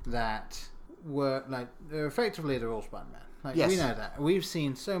that were like effectively they're all Spider-Man. Like Yes. we know that. We've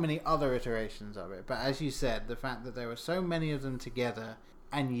seen so many other iterations of it, but as you said, the fact that there were so many of them together,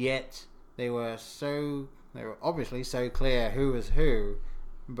 and yet they were obviously so clear who was who,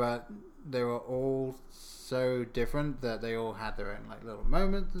 but they were all so different that they all had their own like little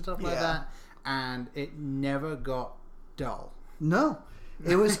moments and stuff like that, and it never got dull. No,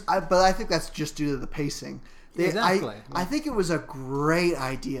 it was. But I think that's just due to the pacing. Exactly. I think it was a great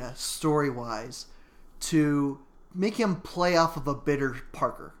idea, story-wise, to make him play off of a bitter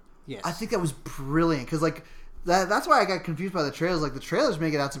Parker. Yes. I think that was brilliant because like that's why I got confused by the trailers. Like the trailers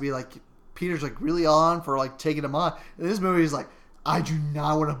make it out to be like Peter's like really on for like taking him on. And this movie is like, I do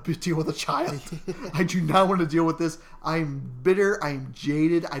not want to deal with a child. I do not want to deal with this. I'm bitter. I'm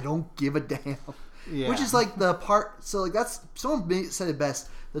jaded. I don't give a damn. Yeah. Which is like the part. So like that's someone said it best.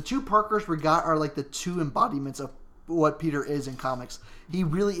 The two Parkers we got are like the two embodiments of what Peter is in comics. He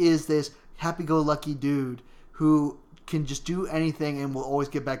really is this happy-go-lucky dude who can just do anything and will always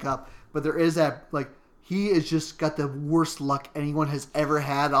get back up. But there is that, like, he has just got the worst luck anyone has ever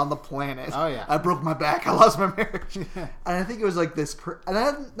had on the planet. Oh, yeah. I broke my back. I lost my marriage. And I think it was like this.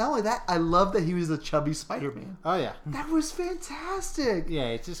 Not only that, I love that he was a chubby Spider-Man. Oh, yeah. That was fantastic. Yeah,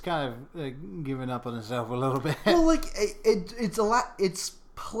 it's just kind of giving up on himself a little bit. Well, like, it's a lot. It's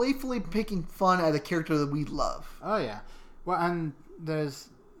playfully picking fun at a character that we love. Oh, yeah. Well, and there's...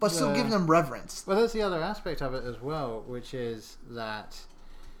 But still giving them reverence. Well, there's the other aspect of it as well, which is that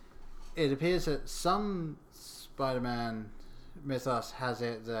it appears that some Spider-Man mythos has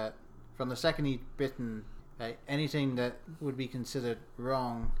it that from the second he's bitten, anything that would be considered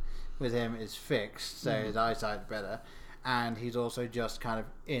wrong with him is fixed, so his eyesight's better, and he's also just kind of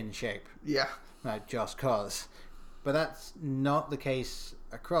in shape. Yeah. Like, just cause. But that's not the case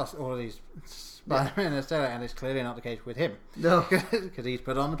across all of these Spider-Man and it's clearly not the case with him. No. Because he's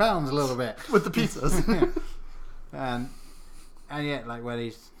put on the pounds a little bit. With the pizzas. And yet, like, when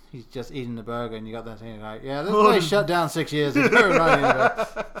he's just eating the burger and you got that thing like, yeah, this place shut down 6 years ago.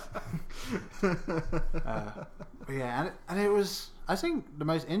 Yeah, and it was, I think the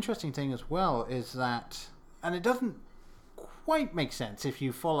most interesting thing as well is that, and it doesn't quite make sense if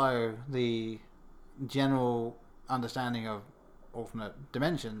you follow the general understanding of alternate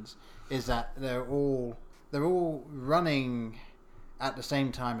dimensions, is that they're all running at the same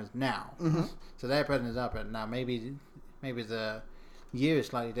time as now. Mm-hmm. So their present is up, and now maybe the year is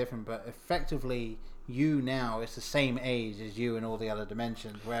slightly different, but effectively you now is the same age as you in all the other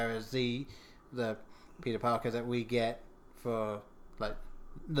dimensions, whereas the Peter Parker that we get for like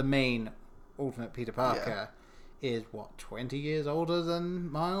the main alternate Peter Parker is what, 20 years older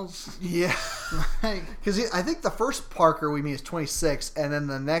than Miles? Yeah. Because I think the first Parker we meet is 26, and then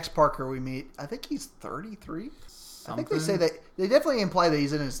the next Parker we meet, I think he's 33. I think they say that they definitely imply that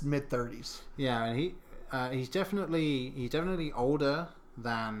he's in his mid 30s. Yeah, and he's definitely older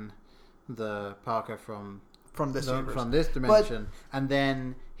than the Parker from this dimension, and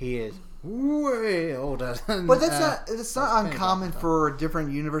then he is way older than. But it's not uncommon for a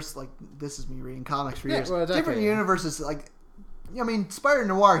different universe. Like, this is me reading comics for years. Well, different universes, like, I mean,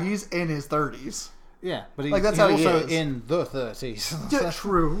 Spider-Noir, he's in his 30s. Yeah, but he's that's also in the 30s. Yeah,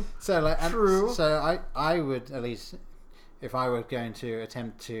 true. So true. So I would, at least, if I were going to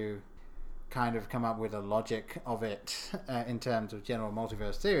attempt to kind of come up with a logic of it in terms of general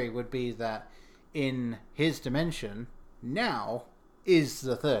multiverse theory, would be that in his dimension now is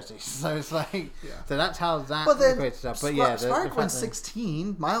the 30s. So it's like, so that's how that equates stuff. But yeah, Spider-Man's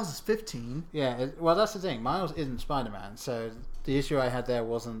 16, Miles is 15. Yeah, well, that's the thing. Miles isn't Spider-Man, so the issue I had there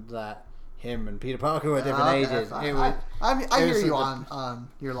wasn't that him and Peter Parker were different ages. I hear you on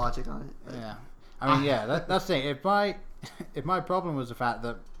your logic on it. Yeah, I mean, that's the thing. If my problem was the fact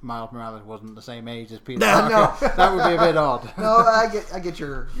that Miles Morales wasn't the same age as Peter Parker, that would be a bit odd. No, I get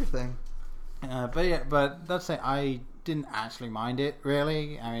your thing. But that's it. I didn't actually mind it,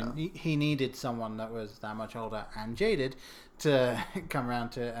 really. I mean, he needed someone that was that much older and jaded to come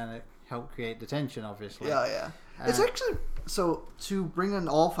around to and help create the tension, obviously. Yeah. It's actually, so to bring in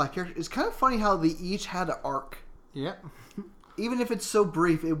all 5 characters, it's kind of funny how they each had an arc. Yep. Even if it's so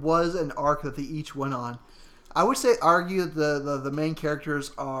brief, it was an arc that they each went on. I would argue the main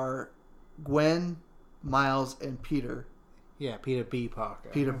characters are Gwen, Miles, and Peter. Yeah, Peter B. Parker.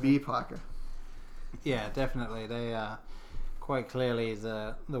 Peter B. Parker. Yeah, definitely. They are quite clearly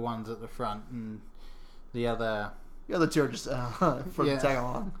the ones at the front, and the other 2 are just for the tag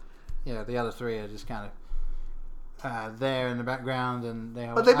along. Yeah, the other 3 are just kind of there in the background, and they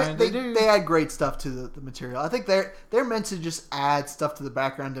add great stuff to the material. I think they're meant to just add stuff to the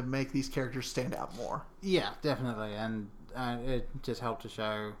background to make these characters stand out more. Yeah, definitely, and it just helped to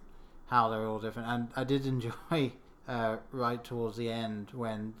show how they're all different. And I did enjoy right towards the end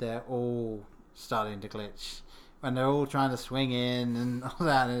when they're all starting to glitch, when they're all trying to swing in and all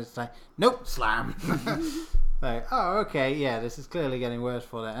that, and it's like, nope, slam. Like, oh, okay, yeah, this is clearly getting worse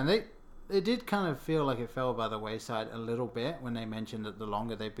for them. And it did kind of feel like it fell by the wayside a little bit when they mentioned that the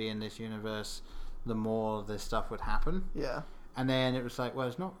longer they'd be in this universe, the more this stuff would happen. Yeah. And then it was like, well,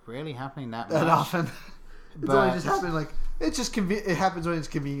 it's not really happening that much. Often. It's only just happening, like, it's just it happens when it's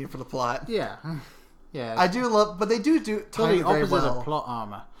convenient for the plot. Yeah. Yeah. I do love, but they do time it very well. Of plot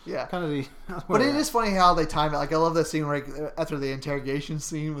armor. Yeah. Kind of but it is funny how they time it. Like, I love that scene right after the interrogation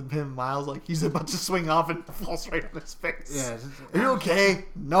scene with him and Miles. Like, he's about to swing off and falls right on his face. Yeah. Are you okay?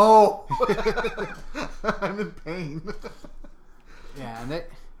 No. I'm in pain. Yeah,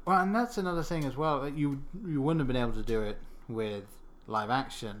 and that's another thing as well. That you wouldn't have been able to do it with live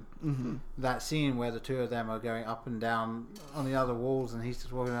action. Mm-hmm. That scene where the two of them are going up and down on the other walls, and he's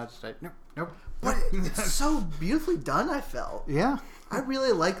just walking out to say, nope. But it's so beautifully done, I felt. Yeah. I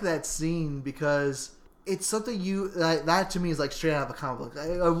really like that scene because it's something that to me is like straight out of a comic book.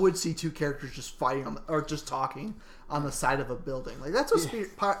 I would see two characters just fighting or just talking on the side of a building. Like, that's what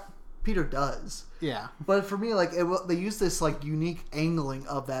Peter does. Yeah. But for me, like, they use this like unique angling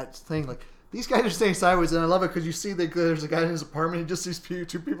of that thing. Like, these guys are staying sideways, and I love it because you see that there's a guy in his apartment, and just these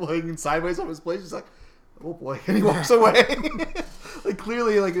two people hanging sideways on his place. He's like, oh boy, and he walks away. Like,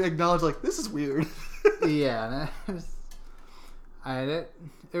 clearly, like, acknowledge, like, this is weird. Yeah, it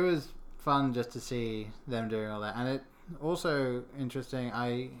was fun just to see them doing all that, and it also interesting.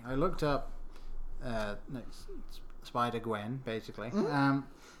 I looked up Spider-Gwen basically,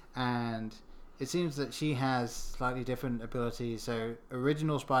 and it seems that she has slightly different abilities. So,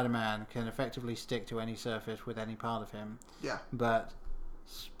 original Spider-Man can effectively stick to any surface with any part of him. Yeah, but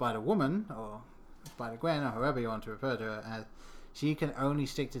Spider-Woman or Spider-Gwen, or however you want to refer to her as, she can only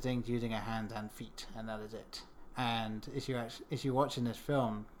stick to things using her hands and feet, and that is it. And if you watch in this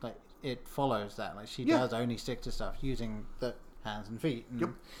film, like, it follows that. Like, she does only stick to stuff using the hands and feet.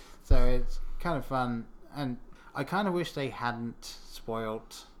 And so it's kind of fun, and I kind of wish they hadn't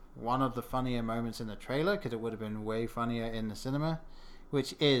spoiled one of the funnier moments in the trailer, because it would have been way funnier in the cinema,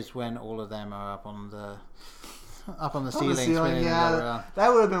 which is when all of them are up on the ceiling. Yeah,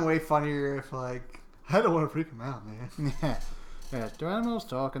 that would have been way funnier if, like, I don't want to freak him out, man. Yeah. Do animals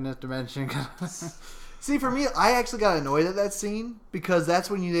talk in this dimension? See, for me, I actually got annoyed at that scene because that's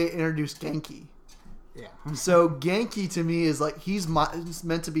when you introduced Genki. Yeah. So Genki to me is like he's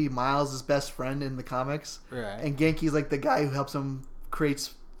meant to be Miles' best friend in the comics, right? And Genki's like the guy who helps him create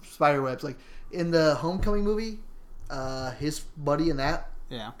spider webs. Like in the Homecoming movie, his buddy in that.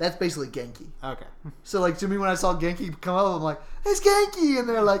 Yeah. That's basically Genki. Okay. So, like, to me, when I saw Genki come up, I'm like, it's Genki! And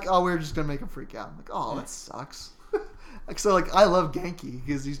they're like, oh, we're just going to make him freak out. I'm like, oh, that sucks. So, like, I love Genki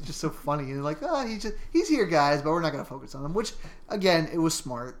because he's just so funny. And they're like, oh, he's here, guys, but we're not going to focus on him. Which, again, it was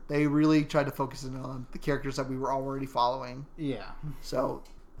smart. They really tried to focus in on the characters that we were already following. Yeah. So.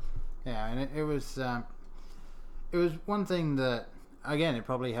 Yeah, and it was one thing that, again, it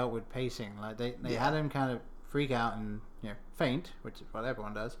probably helped with pacing. Like, they had him kind of freak out and faint, which is what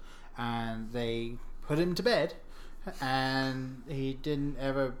everyone does, and they put him to bed, and he didn't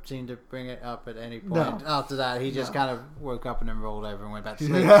ever seem to bring it up at any point. After that, he just kind of woke up and then rolled over and went back to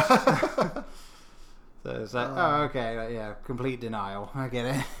sleep. So it's like, oh, okay, complete denial. I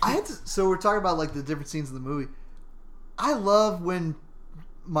get it. So we're talking about like the different scenes in the movie. I love when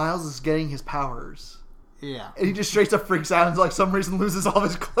Miles is getting his powers. Yeah. And he just straight up freaks out and like some reason loses all of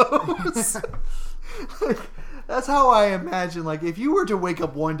his clothes. Like, that's how I imagine, like, if you were to wake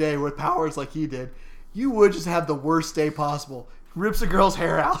up one day with powers like he did, you would just have the worst day possible. Rips a girl's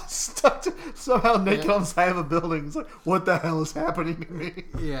hair out, stuck somehow naked on the side of a building. It's like, what the hell is happening to me?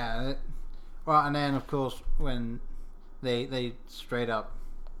 Yeah. Well, and then, of course, when they straight up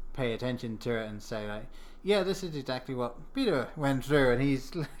pay attention to it and say, like, yeah, this is exactly what Peter went through, and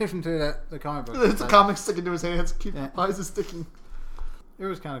he's living through the comic book. It's a comic sticking to his hands. Why is it sticking? It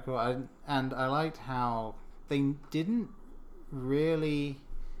was kind of cool, and I liked how they didn't really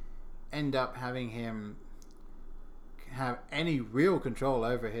end up having him have any real control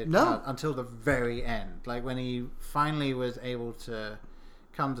over his power until the very end. Like when he finally was able to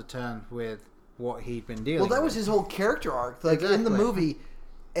come to terms with what he'd been dealing with. Well, that was his whole character arc. Like in the movie,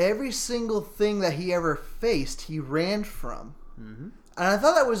 every single thing that he ever faced, he ran from. Mm-hmm. And I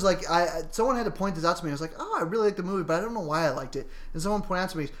thought that was like, someone had to point this out to me. I was like, oh, I really like the movie, but I don't know why I liked it. And someone pointed out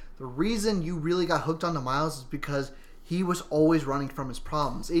to me, the reason you really got hooked on Miles is because he was always running from his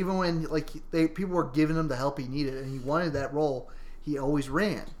problems. Even when people were giving him the help he needed and he wanted that role, he always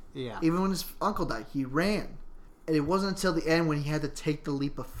ran. Yeah. Even when his uncle died, he ran. And it wasn't until the end when he had to take the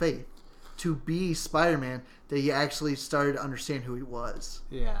leap of faith to be Spider-Man that he actually started to understand who he was.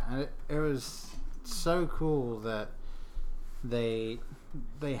 Yeah, and it was so cool that they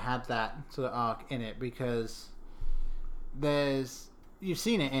had that sort of arc in it, because you've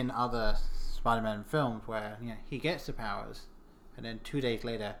seen it in other Spider-Man films where he gets the powers and then 2 days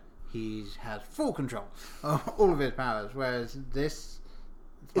later he has full control of all of his powers, whereas this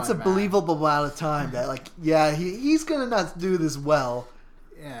It's a believable amount of time that he's gonna not do this well.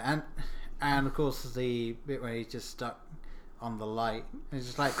 Yeah, and of course the bit where he's just stuck on the light and he's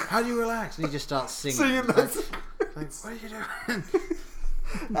just like, how do you relax? And he just starts singing. Like, what are you doing?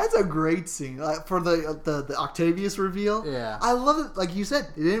 That's a great scene for the Octavius reveal. Yeah, I love it. Like you said,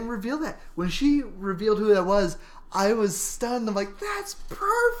 it didn't reveal that. When she revealed who that was, I was stunned. I'm like, that's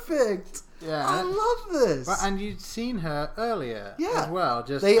perfect. Yeah, I love this. And you'd seen her earlier, as well.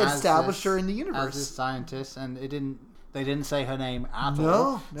 Just they established her in the universe as a scientist, and they didn't say her name at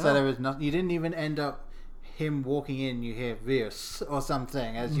all. No. So there was nothing. You didn't even end up him walking in. You hear Virus or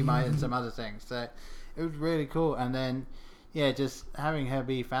something, as you might in some other things. So it was really cool. And then, just having her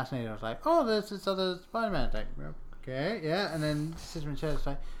be fascinated. I was like, oh, there's this other Spider-Man. Like, okay, yeah. And then Sister Michelle's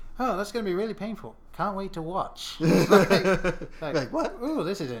like, oh, that's going to be really painful. Can't wait to watch. like, what? Oh,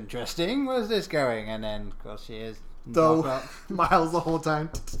 this is interesting. Where's this going? And then, of course, she is. So, Miles the whole time.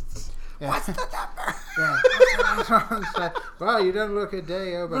 Yeah. What's the number? Yeah. Well, you don't look a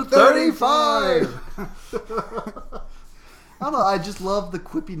day over 35. I don't know. I just love the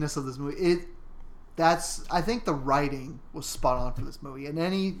quippiness of this movie. I think the writing was spot on for this movie. And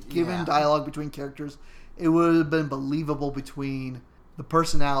any given dialogue between characters, it would have been believable between the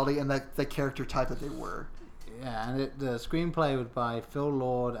personality and the character type that they were. Yeah, and the screenplay was by Phil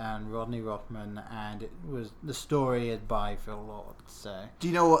Lord and Rodney Rothman, and the story is by Phil Lord. So, do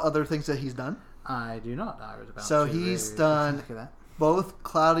you know what other things that he's done? I do not. I was about so to he's done both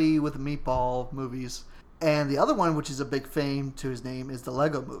Cloudy with a Meatball movies, and the other one, which is a big fame to his name, is the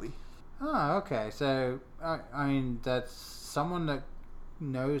Lego Movie. Oh, okay. So I mean, that's someone that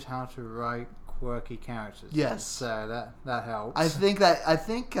knows how to write quirky characters. Yes. So that helps.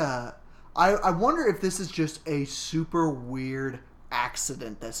 I wonder if this is just a super weird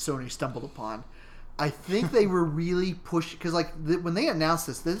accident that Sony stumbled upon. I think they were really pushing, because when they announced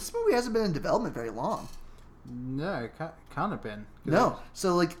this movie hasn't been in development very long. No, it can't have been. No.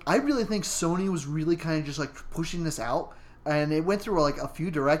 So I really think Sony was really kind of just pushing this out, and it went through a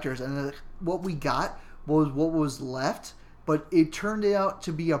few directors, and what we got was what was left. But it turned out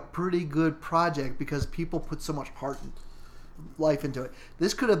to be a pretty good project because people put so much heart and life into it.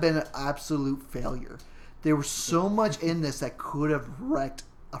 This could have been an absolute failure. There was so much in this that could have wrecked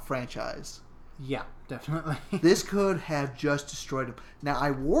a franchise. Yeah, definitely. This could have just destroyed them. Now,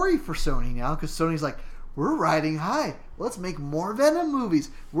 I worry for Sony now because Sony's like, we're riding high. Let's make more Venom movies.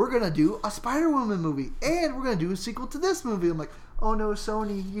 We're going to do a Spider-Woman movie. And we're going to do a sequel to this movie. I'm like, oh no,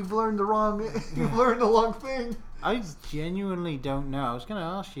 Sony, you've learned the wrong thing. I genuinely don't know. I was going to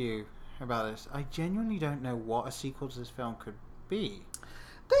ask you about this. I genuinely don't know what a sequel to this film could be.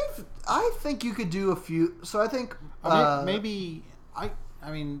 I think you could do a few. So I think maybe I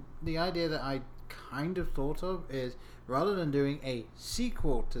mean the idea that I kind of thought of is, rather than doing a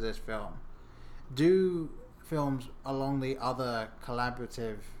sequel to this film, do films along the other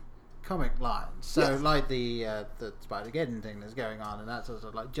collaborative comic lines. So like the Spider-Geddon thing that's going on, and that sort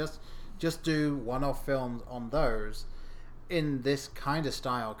of just do one-off films on those in this kind of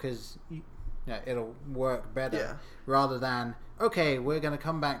style, because it'll work better rather than, okay, we're going to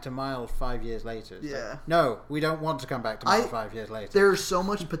come back to Miles 5 years later. It's no, we don't want to come back to Miles 5 years later. There's so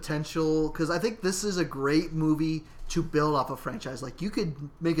much potential, because I think this is a great movie to build off a franchise. You could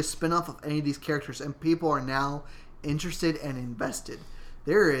make a spin-off of any of these characters and people are now interested and invested.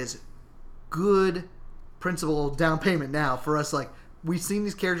 There is good principal down payment now for us. We've seen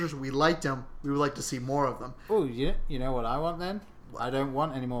these characters, we liked them, we would like to see more of them. Oh, you know what I want then? I don't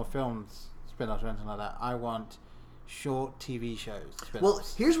want any more films spin-offs or anything like that. I want short TV shows spin-offs. Well,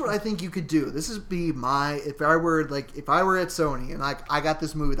 here's what I think you could do. This is be my, if I were at Sony and I got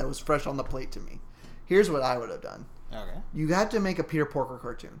this movie that was fresh on the plate to me, here's what I would have done. Okay. You have to make a Peter Porker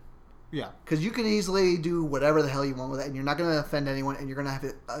cartoon. Yeah. Because you can easily do whatever the hell you want with it, and you're not going to offend anyone, and you're going to have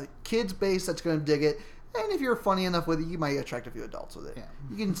a kids base that's going to dig it. And if you're funny enough with it, you might attract a few adults with it. Yeah.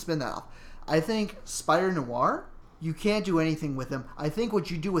 You can spin that off. I think Spider Noir You can't do anything with him. I think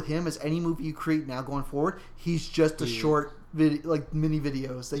what you do with him is any movie you create now going forward, he's just a short video, like mini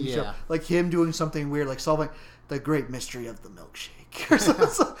videos that you show, like him doing something weird, like solving the great mystery of the milkshake, or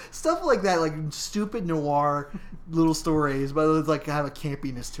stuff like that, like stupid noir little stories, but it's like have a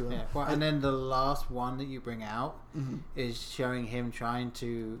campiness to them. Yeah. Well, and then the last one that you bring out is showing him trying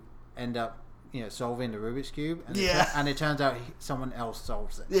to end up, solving the Rubik's Cube. And and it turns out someone else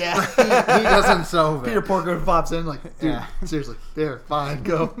solves it. Yeah. he doesn't solve it. Peter Porker pops in like, dude, seriously, there, fine,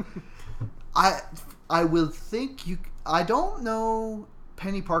 go. I will think I don't know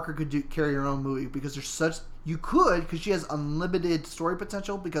Penny Parker could carry her own movie because you could, because she has unlimited story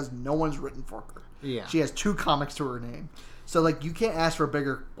potential because no one's written for her. Yeah. She has 2 comics to her name. So, like, you can't ask for a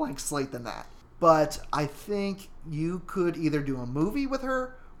bigger blank slate than that. But I think you could either do a movie with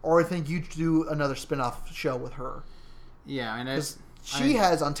her, or I think you do another spin-off show with her. Yeah, I know. She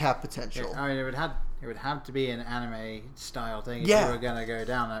has untapped potential. I mean, it would have to be an anime style thing if you were going to go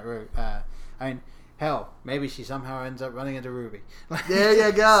down that route. I mean, hell, maybe she somehow ends up running into Ruby. There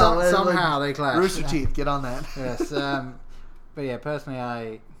you go. Somehow they clash. Rooster Teeth, get on that. Yes. But yeah, personally,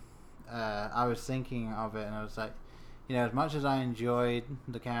 I was thinking of it, and I was like, as much as I enjoyed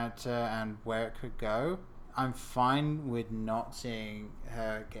the character and where it could go, I'm fine with not seeing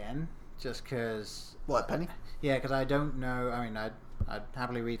her again, just because... What, Penny? Yeah, because I don't know... I mean, I'd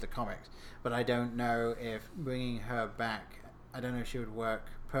happily read the comics, but I don't know if bringing her back... I don't know if she would work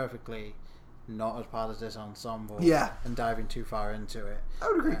perfectly not as part of this ensemble and diving too far into it. I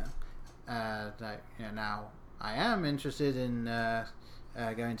would agree. Now, I am interested in...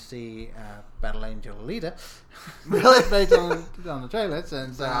 going to see Battle Angel Alita. Really? Based on the trailers,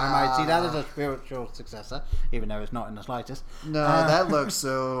 and so I might see that as a spiritual successor, even though it's not in the slightest. No, that looks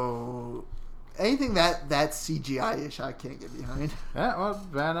so... Anything that's CGI-ish, I can't get behind. Yeah, well,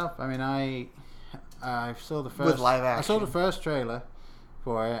 fair enough. I mean, I saw the first... With live action. I saw the first trailer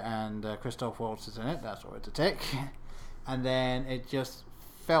for it, and Christoph Waltz is in it. That's all it's a tick. And then it just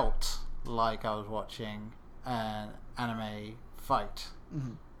felt like I was watching an anime fight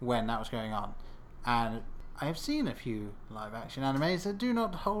when that was going on, and I have seen a few live action animes that do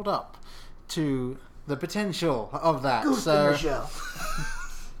not hold up to the potential of that.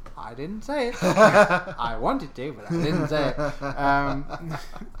 I didn't say it. I wanted to, but I didn't say it.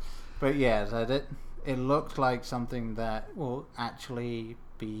 But yeah, it looked like something that will actually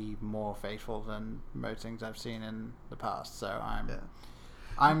be more faithful than most things I've seen in the past. So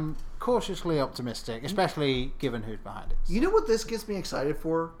I'm cautiously optimistic, especially given who's behind it. You know what this gets me excited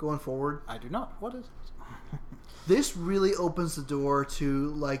for going forward? I do not. What is it? This really opens the door to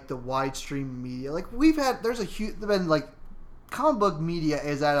like the widestream media. Like comic book media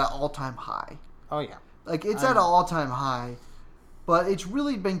is at an all-time high. Oh yeah. Like it's at an all-time high, but it's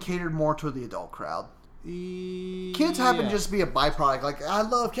really been catered more to the adult crowd. Kids happen to just be a byproduct. Like, I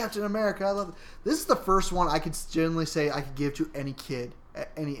love Captain America. This is the first one I could generally say I could give to any kid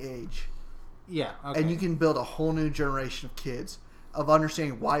at any age. Yeah, okay. And you can build a whole new generation of kids of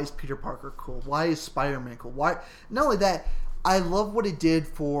understanding why is Peter Parker cool? Why is Spider-Man cool? Why? Not only that, I love what it did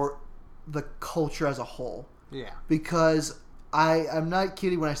for the culture as a whole. Yeah. Because I'm not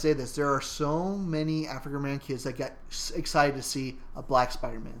kidding when I say this. There are so many African-American kids that get excited to see a black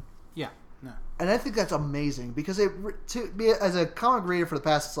Spider-Man. Yeah. No. And I think that's amazing because as a comic reader for the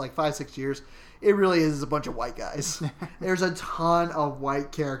past 5-6 years, it really is a bunch of white guys. There's a ton of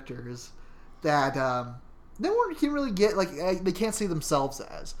white characters that no one can really get, they can't see themselves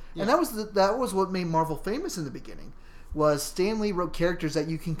as. Yeah. And that was what made Marvel famous in the beginning, was Stan Lee wrote characters that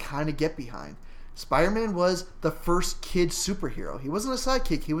you can kind of get behind. Spider-Man was the first kid superhero. He wasn't a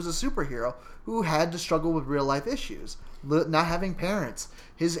sidekick. He was a superhero who had to struggle with real-life issues. Not having parents.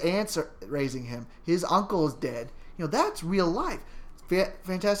 His aunts are raising him. His uncle is dead. That's real life.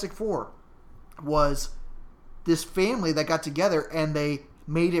 Fantastic Four was this family that got together and they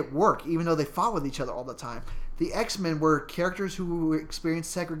made it work, even though they fought with each other all the time. The X-Men were characters who experienced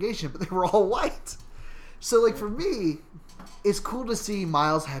segregation, but they were all white. So, for me, it's cool to see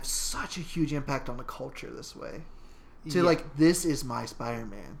Miles have such a huge impact on the culture this way. This is my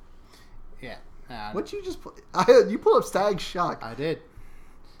Spider-Man. Yeah. What you just pull? You pulled up Stag Shock. I did.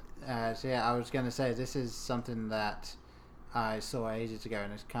 I was going to say, this is something that I saw ages ago,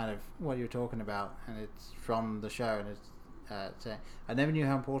 and it's kind of what you're talking about, and it's from the show, and it's saying, I never knew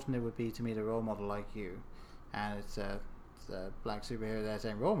how important it would be to meet a role model like you. And it's a black superhero there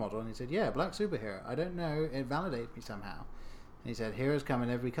saying role model, and he said, yeah, black superhero. I don't know, it validates me somehow. And he said, heroes come in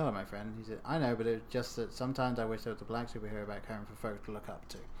every colour, my friend. He said, I know, but it's just that sometimes I wish there was a black superhero back home for folks to look up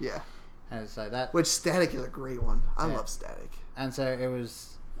to. Yeah. And it's like that. Which Static is a great one. I love Static. And so it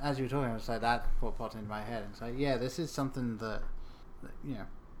was, as you were talking, it's like that what popped into my head. It's like, yeah, this is something that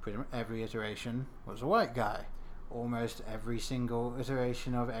pretty much every iteration was a white guy. Almost every single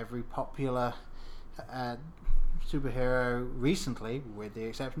iteration of every popular superhero recently, with the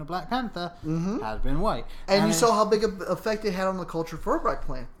exception of Black Panther, has been white. And you saw how big of effect it had on the culture for Black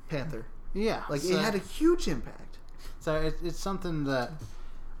Panther. Yeah. Like, it had a huge impact. So it's something that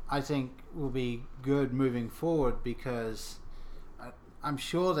I think will be good moving forward, because I'm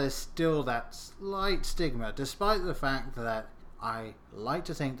sure there's still that slight stigma, despite the fact that I like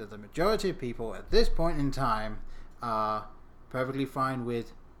to think that the majority of people at this point in time are perfectly fine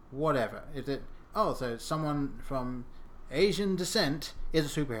with whatever. So someone from Asian descent is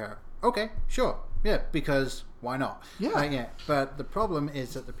a superhero. Okay, sure. Yeah, because why not? Yeah. But the problem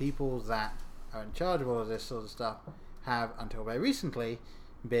is that the people that are in charge of all of this sort of stuff have, until very recently,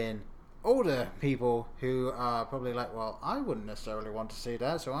 been older people who are probably like, well, I wouldn't necessarily want to see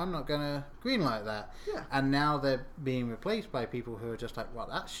that, so I'm not going to greenlight that. Yeah. And now they're being replaced by people who are just like, well,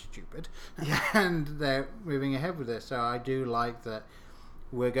 that's stupid. And they're moving ahead with this. So I do like that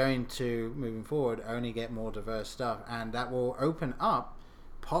we're going to, moving forward, only get more diverse stuff, and that will open up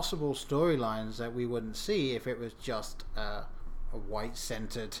possible storylines that we wouldn't see if it was just a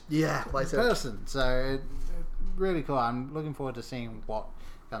white-centered person. So really cool. I'm looking forward to seeing what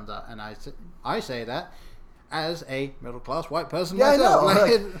comes out, and I say that as a middle-class white person myself. I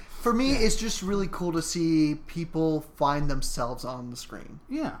know. For me, it's just really cool to see people find themselves on the screen.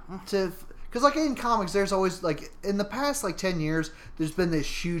 Yeah. Because, like, in comics, there's always, like, in the past, 10 years, there's been this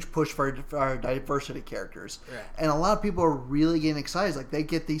huge push for our diversity characters. Right. And a lot of people are really getting excited. Like, they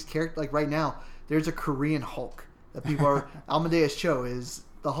get these characters, like, right now, there's a Korean Hulk that people are, Amadeus Cho is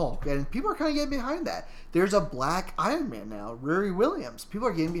the Hulk, and people are kind of getting behind that. There's a black Iron Man now, Riri Williams. People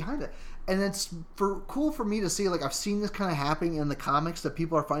are getting behind it. And it's cool for me to see, like, I've seen this kind of happening in the comics, that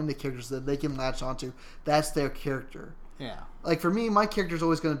people are finding the characters that they can latch onto. That's their character. Yeah. Like, for me, my character is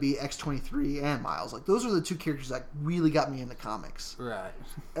always going to be X-23 and Miles. Like, those are the two characters that really got me into comics. Right.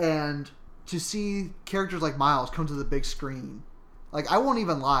 And to see characters like Miles come to the big screen, like, I won't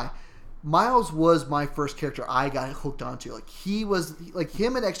even lie, Miles was my first character I got hooked onto. Like, he was, like,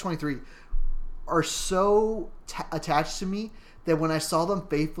 him and X-23 are so attached to me that when I saw them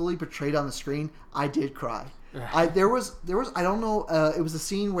faithfully portrayed on the screen, I did cry. Right. There was I don't know, it was a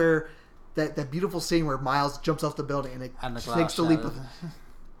scene where that beautiful scene where Miles jumps off the building and it takes the leap.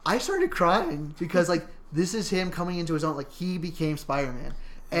 I started crying because, like, this is him coming into his own. Like, he became Spider-Man.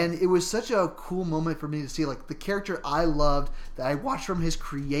 And it was such a cool moment for me to see, like, the character I loved that I watched from his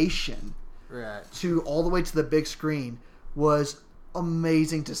creation to all the way to the big screen was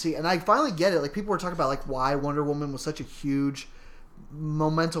amazing to see. And I finally get it. Like, people were talking about, like, why Wonder Woman was such a huge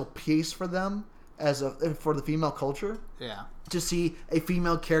monumental piece for them for the female culture. Yeah. To see a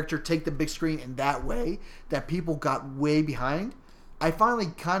female character take the big screen in that way that people got way behind. I finally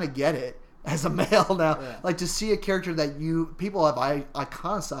kind of get it as a male now. Yeah. Like, to see a character that people have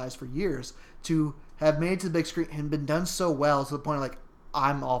iconicized for years to have made it to the big screen and been done so well to the point of, like,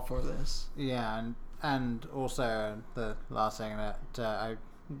 I'm all for this. Yeah, and also the last thing that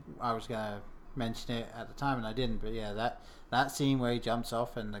I was going to mention it at the time and I didn't, but yeah, that scene where he jumps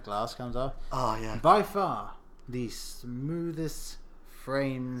off and the glass comes off. Oh, yeah. By far the smoothest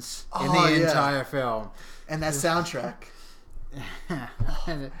frames in the entire film. And that soundtrack.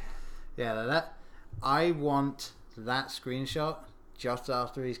 I want that screenshot just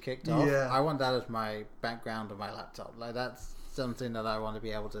after he's kicked off. Yeah. I want that as my background on my laptop. Like, that's something that I want to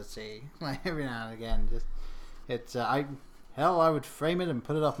be able to see, like, every now and again. I would frame it and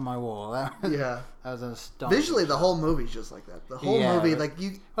put it up on my wall. That was an astonishing. Visually, the whole movie's just like that. The whole movie, like,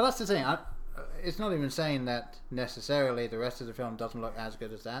 you. Well, that's the thing. It's not even saying that necessarily the rest of the film doesn't look as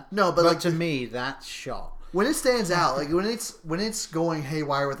good as that. No, but like, to me, that shot, when it stands out, like when it's going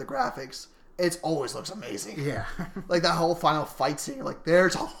haywire with the graphics, it always looks amazing. Yeah. Like that whole final fight scene, like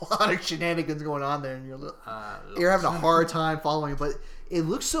there's a lot of shenanigans going on there, and you're having a hard time following it, but it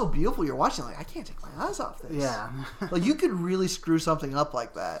looks so beautiful. You're watching, like, I can't take my eyes off this. Yeah. Like, you could really screw something up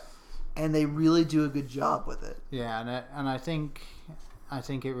like that, and they really do a good job with it. Yeah, and I think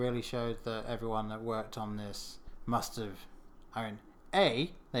it really showed that everyone that worked on this must have,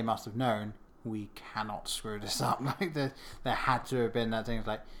 they must have known we cannot screw this up. Like, there had to have been that thing. It's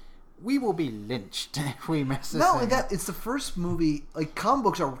like, we will be lynched if we mess this Not thing only that, it's the first movie. Like, comic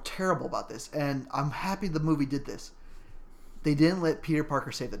books are terrible about this, and I'm happy the movie did this. They didn't let Peter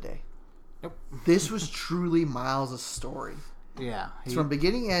Parker save the day. Nope. This was truly Miles' story. Yeah. From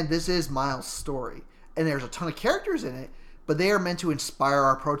beginning to end, this is Miles' story. And there's a ton of characters in it, but they are meant to inspire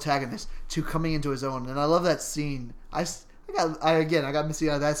our protagonist to coming into his own. And I love that scene. I I got Misty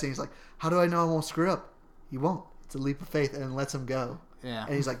out of that scene. He's like, how do I know I won't screw up? You won't. It's a leap of faith, and lets him go. Yeah.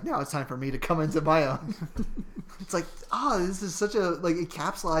 And he's like, now it's time for me to come into my own. It's like, this is such a, like, it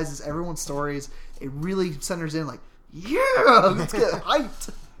capsulizes everyone's stories. It really centers in, like, yeah, let's get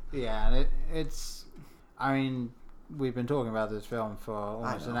hyped. Yeah, and it's, I mean, we've been talking about this film for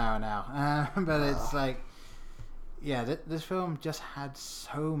almost an hour now. But it's like, yeah, this film just had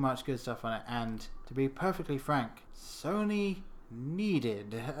so much good stuff on it. And to be perfectly frank, Sony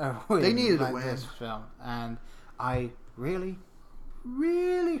needed a win. They needed like a win. This film. And I really,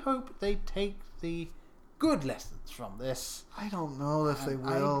 really hope they take the good lessons from this. I don't know if they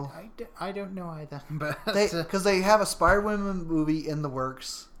will. I don't know either. But because they have a Spider-Woman movie in the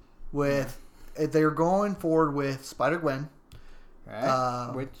works with... They're going forward with Spider-Gwen.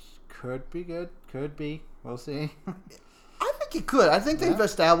 Right. Which could be good. Could be. We'll see. I think it could. I think they've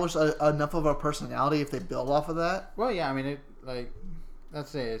established enough of a personality if they build off of that. Well, yeah, I mean,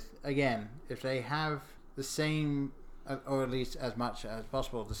 that's it. Again, if they have the same, or at least as much as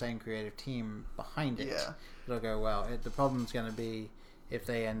possible, the same creative team behind it, it'll go well. The problem's going to be if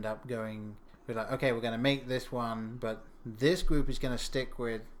they end up going with like, okay, we're going to make this one, but this group is going to stick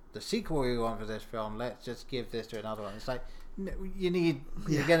with the sequel we want for this film. Let's just give this to another one. It's like you're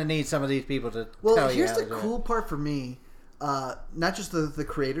going to need some of these people to tell you. Well, here's the cool part for me. Not just the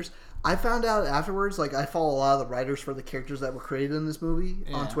creators. I found out afterwards, like, I follow a lot of the writers for the characters that were created in this movie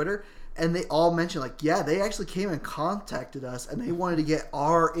on Twitter, and they all mentioned, like, they actually came and contacted us, and they wanted to get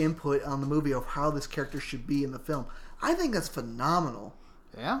our input on the movie of how this character should be in the film. I think that's phenomenal.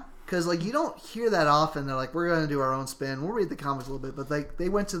 Yeah. Because, like, you don't hear that often. They're like, we're going to do our own spin. We'll read the comics a little bit. But they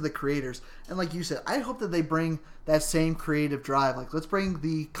went to the creators. And like you said, I hope that they bring that same creative drive. Like, let's bring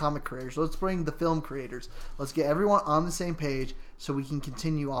the comic creators. Let's bring the film creators. Let's get everyone on the same page so we can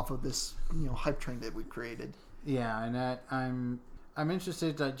continue off of this, hype train that we created. Yeah, and I'm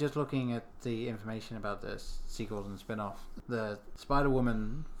interested, just looking at the information about this sequels and spin-off. The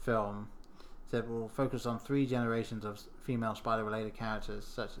Spider-Woman film that will focus on 3 generations of female spider-related characters,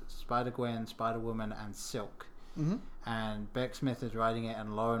 such as Spider-Gwen, Spider-Woman, and Silk. Mm-hmm. And Beck Smith is writing it,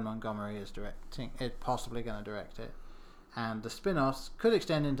 and Lauren Montgomery is directing it, possibly going to direct it. And the spin-offs could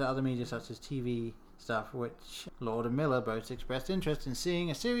extend into other media, such as TV stuff, which Lord and Miller both expressed interest in seeing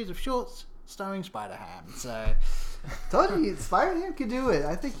a series of shorts starring Spider-Ham. So, told you, Spider-Ham could do it.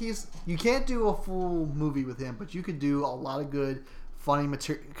 I think you can't do a full movie with him, but you could do a lot of good funny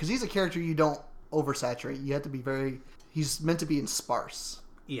material, because he's a character you don't oversaturate. You have to be he's meant to be in sparse.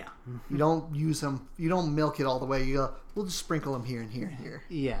 Yeah. You don't use him, you don't milk it all the way. You go, we'll just sprinkle him here and here and here.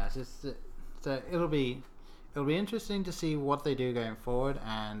 Yeah, so it'll be interesting to see what they do going forward,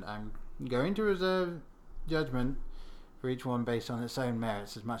 and I'm going to reserve judgment for each one based on its own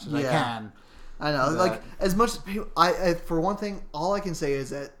merits as much as I can. I know, like, as much as people, I for one thing, all I can say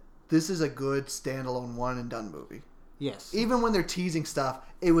is that this is a good standalone one and done movie. Yes. Even when they're teasing stuff,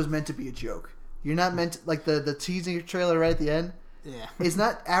 it was meant to be a joke. You're not meant to, like, the teasing trailer right at the end. Yeah. It's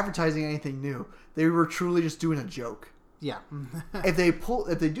not advertising anything new. They were truly just doing a joke. Yeah. If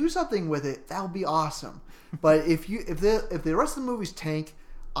they do something with it, that would be awesome. But if the rest of the movies tank,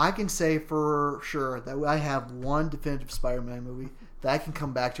 I can say for sure that I have one definitive Spider-Man movie that I can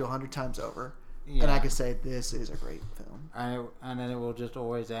come back to 100 times over. Yeah. And I can say this is a great film. And then it will just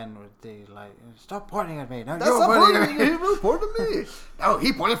always end with the, like, stop pointing at me. No, that's not pointing at me. He really pointed at me. No,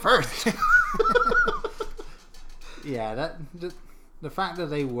 he pointed first. Yeah, the fact that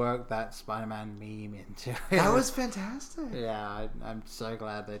they worked that Spider-Man meme into it. That was fantastic. Yeah, I'm so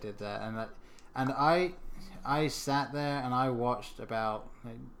glad they did that. And I sat there and I watched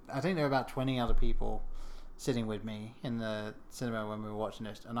I think there were about 20 other people sitting with me in the cinema when we were watching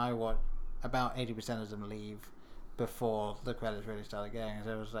this, and I watched about 80% of them leave before the credits really started going.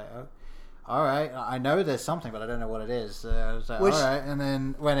 So I was like, oh, all right, I know there's something, but I don't know what it is. So I was like, all right. And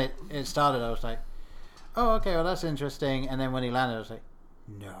then when it started, I was like, oh, okay, well, that's interesting. And then when he landed, I was like,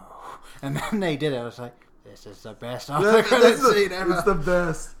 no. And then they did it. I was like, this is the best after credits scene ever. It's the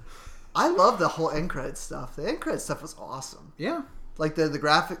best. I love the whole end credit stuff. The end credit stuff was awesome. Yeah. Like the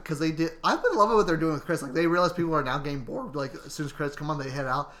graphic, because they did. I've been loving what they're doing with credits. Like, they realize people are now getting bored. Like, as soon as credits come on, they head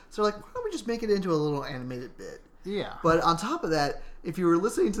out. So they're like, why don't we just make it into a little animated bit? Yeah. But on top of that, if you were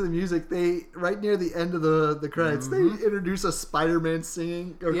listening to the music, they right near the end of the credits, they introduce a Spider-Man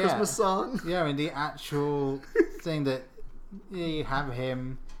singing a Christmas song. Yeah, I mean, the actual thing that you have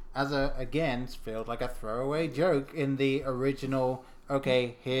him as again, feels like a throwaway joke in the original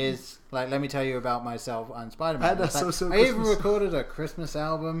okay, here's let me tell you about myself on Spider-Man. That's so I even Christmas. recorded a Christmas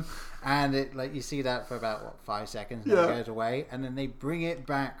album, and it you see that for about 5 seconds, and then it goes away, and then they bring it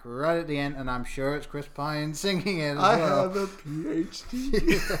back right at the end, and I'm sure it's Chris Pine singing it. I have a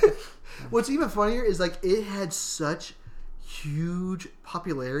PhD. What's even funnier is it had such huge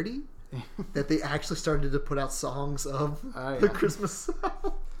popularity that they actually started to put out songs of the Christmas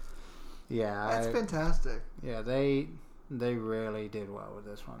song. Yeah, that's fantastic. Yeah, they really did well with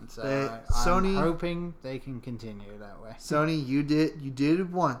this one. So Sony, I'm hoping they can continue that way. Sony, you did it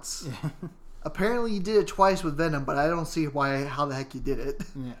once. Apparently, you did it twice with Venom, but I don't see how the heck you did it.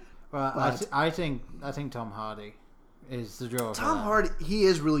 Yeah. Well, I think Tom Hardy is the draw. Tom Hardy, he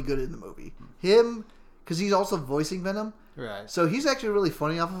is really good in the movie. Him, because he's also voicing Venom. Right. So he's actually really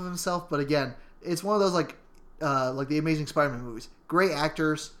funny off of himself. But again, it's one of those like the Amazing Spider-Man movies. Great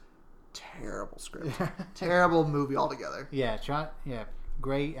actors, terrible script, terrible movie altogether. Yeah.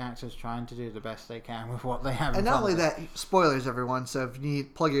 Great actors trying to do the best they can with what they have. And not only that, spoilers, everyone. So if you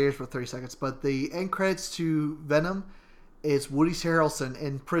need, plug your ears for 30 seconds. But the end credits to Venom, it's Woody Harrelson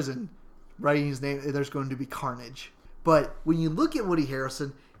in prison writing his name. There's going to be carnage. But when you look at Woody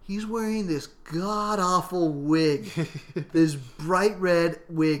Harrelson, he's wearing this god-awful wig. This bright red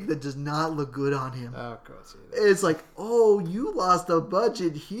wig that does not look good on him. Oh, of course. It's like, oh, you lost a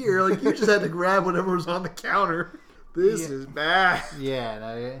budget here. Like, you just had to grab whatever was on the counter. This is bad. Yeah,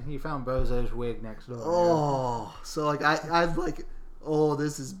 no, he found Bozo's wig next door. Oh, so like I'm like, oh,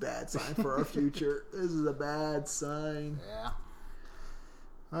 this is a bad sign for our future. This is a bad sign. Yeah.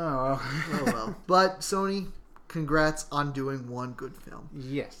 Oh well. But Sony, congrats on doing one good film.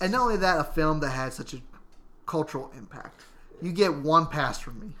 Yes. And not only that, a film that had such a cultural impact. You get one pass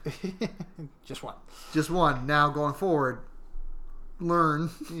from me. Just one. Just one. Now going forward, learn,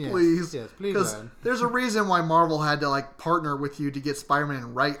 please. Yes, please Because learn. there's a reason why Marvel had to partner with you to get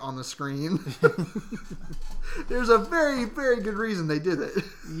Spider-Man right on the screen. There's a very, very good reason they did it.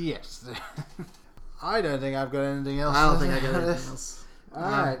 Yes. I don't think I've got anything else. I don't think I got anything else.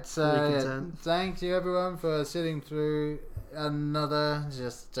 Alright, so thank you everyone for sitting through another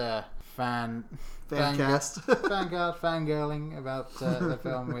just fangirling about the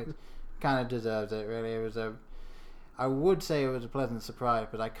film, which kind of deserves it, really. I would say it was a pleasant surprise,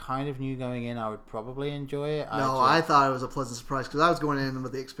 but I kind of knew going in I would probably enjoy it. I thought it was a pleasant surprise because I was going in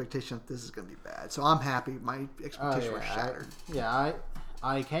with the expectation that this is going to be bad. So I'm happy my expectations were shattered.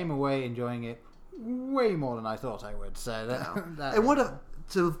 I came away enjoying it way more than I thought I would. So and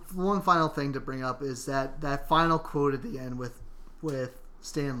one final thing to bring up is that final quote at the end with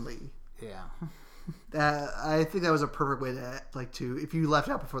Stan Lee. Yeah. I think that was a perfect way to if you left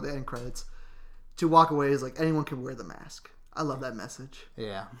out before the end credits, to walk away is like anyone can wear the mask. I love that message.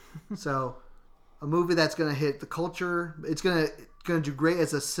 Yeah. So, a movie that's going to hit the culture. It's going to do great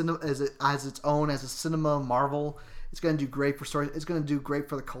as its own cinema marvel. It's going to do great for stories. It's going to do great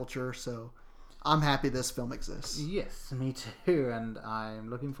for the culture. So, I'm happy this film exists. Yes, me too, and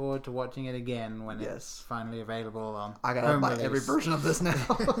I'm looking forward to watching it again when it's finally available on. I gotta buy every version of this now.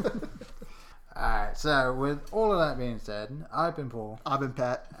 Alright, so with all of that being said, I've been Paul. I've been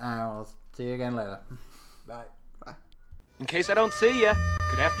Pat. And we'll see you again later. Bye. Bye. In case I don't see you,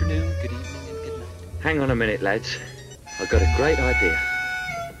 good afternoon, good evening, and good night. Hang on a minute, lads. I've got a great idea.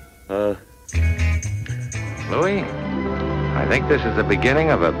 Louis, I think this is the beginning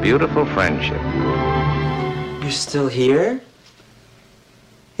of a beautiful friendship. You're still here?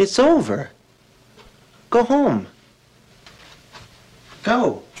 It's over. Go home.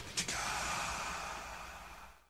 Go.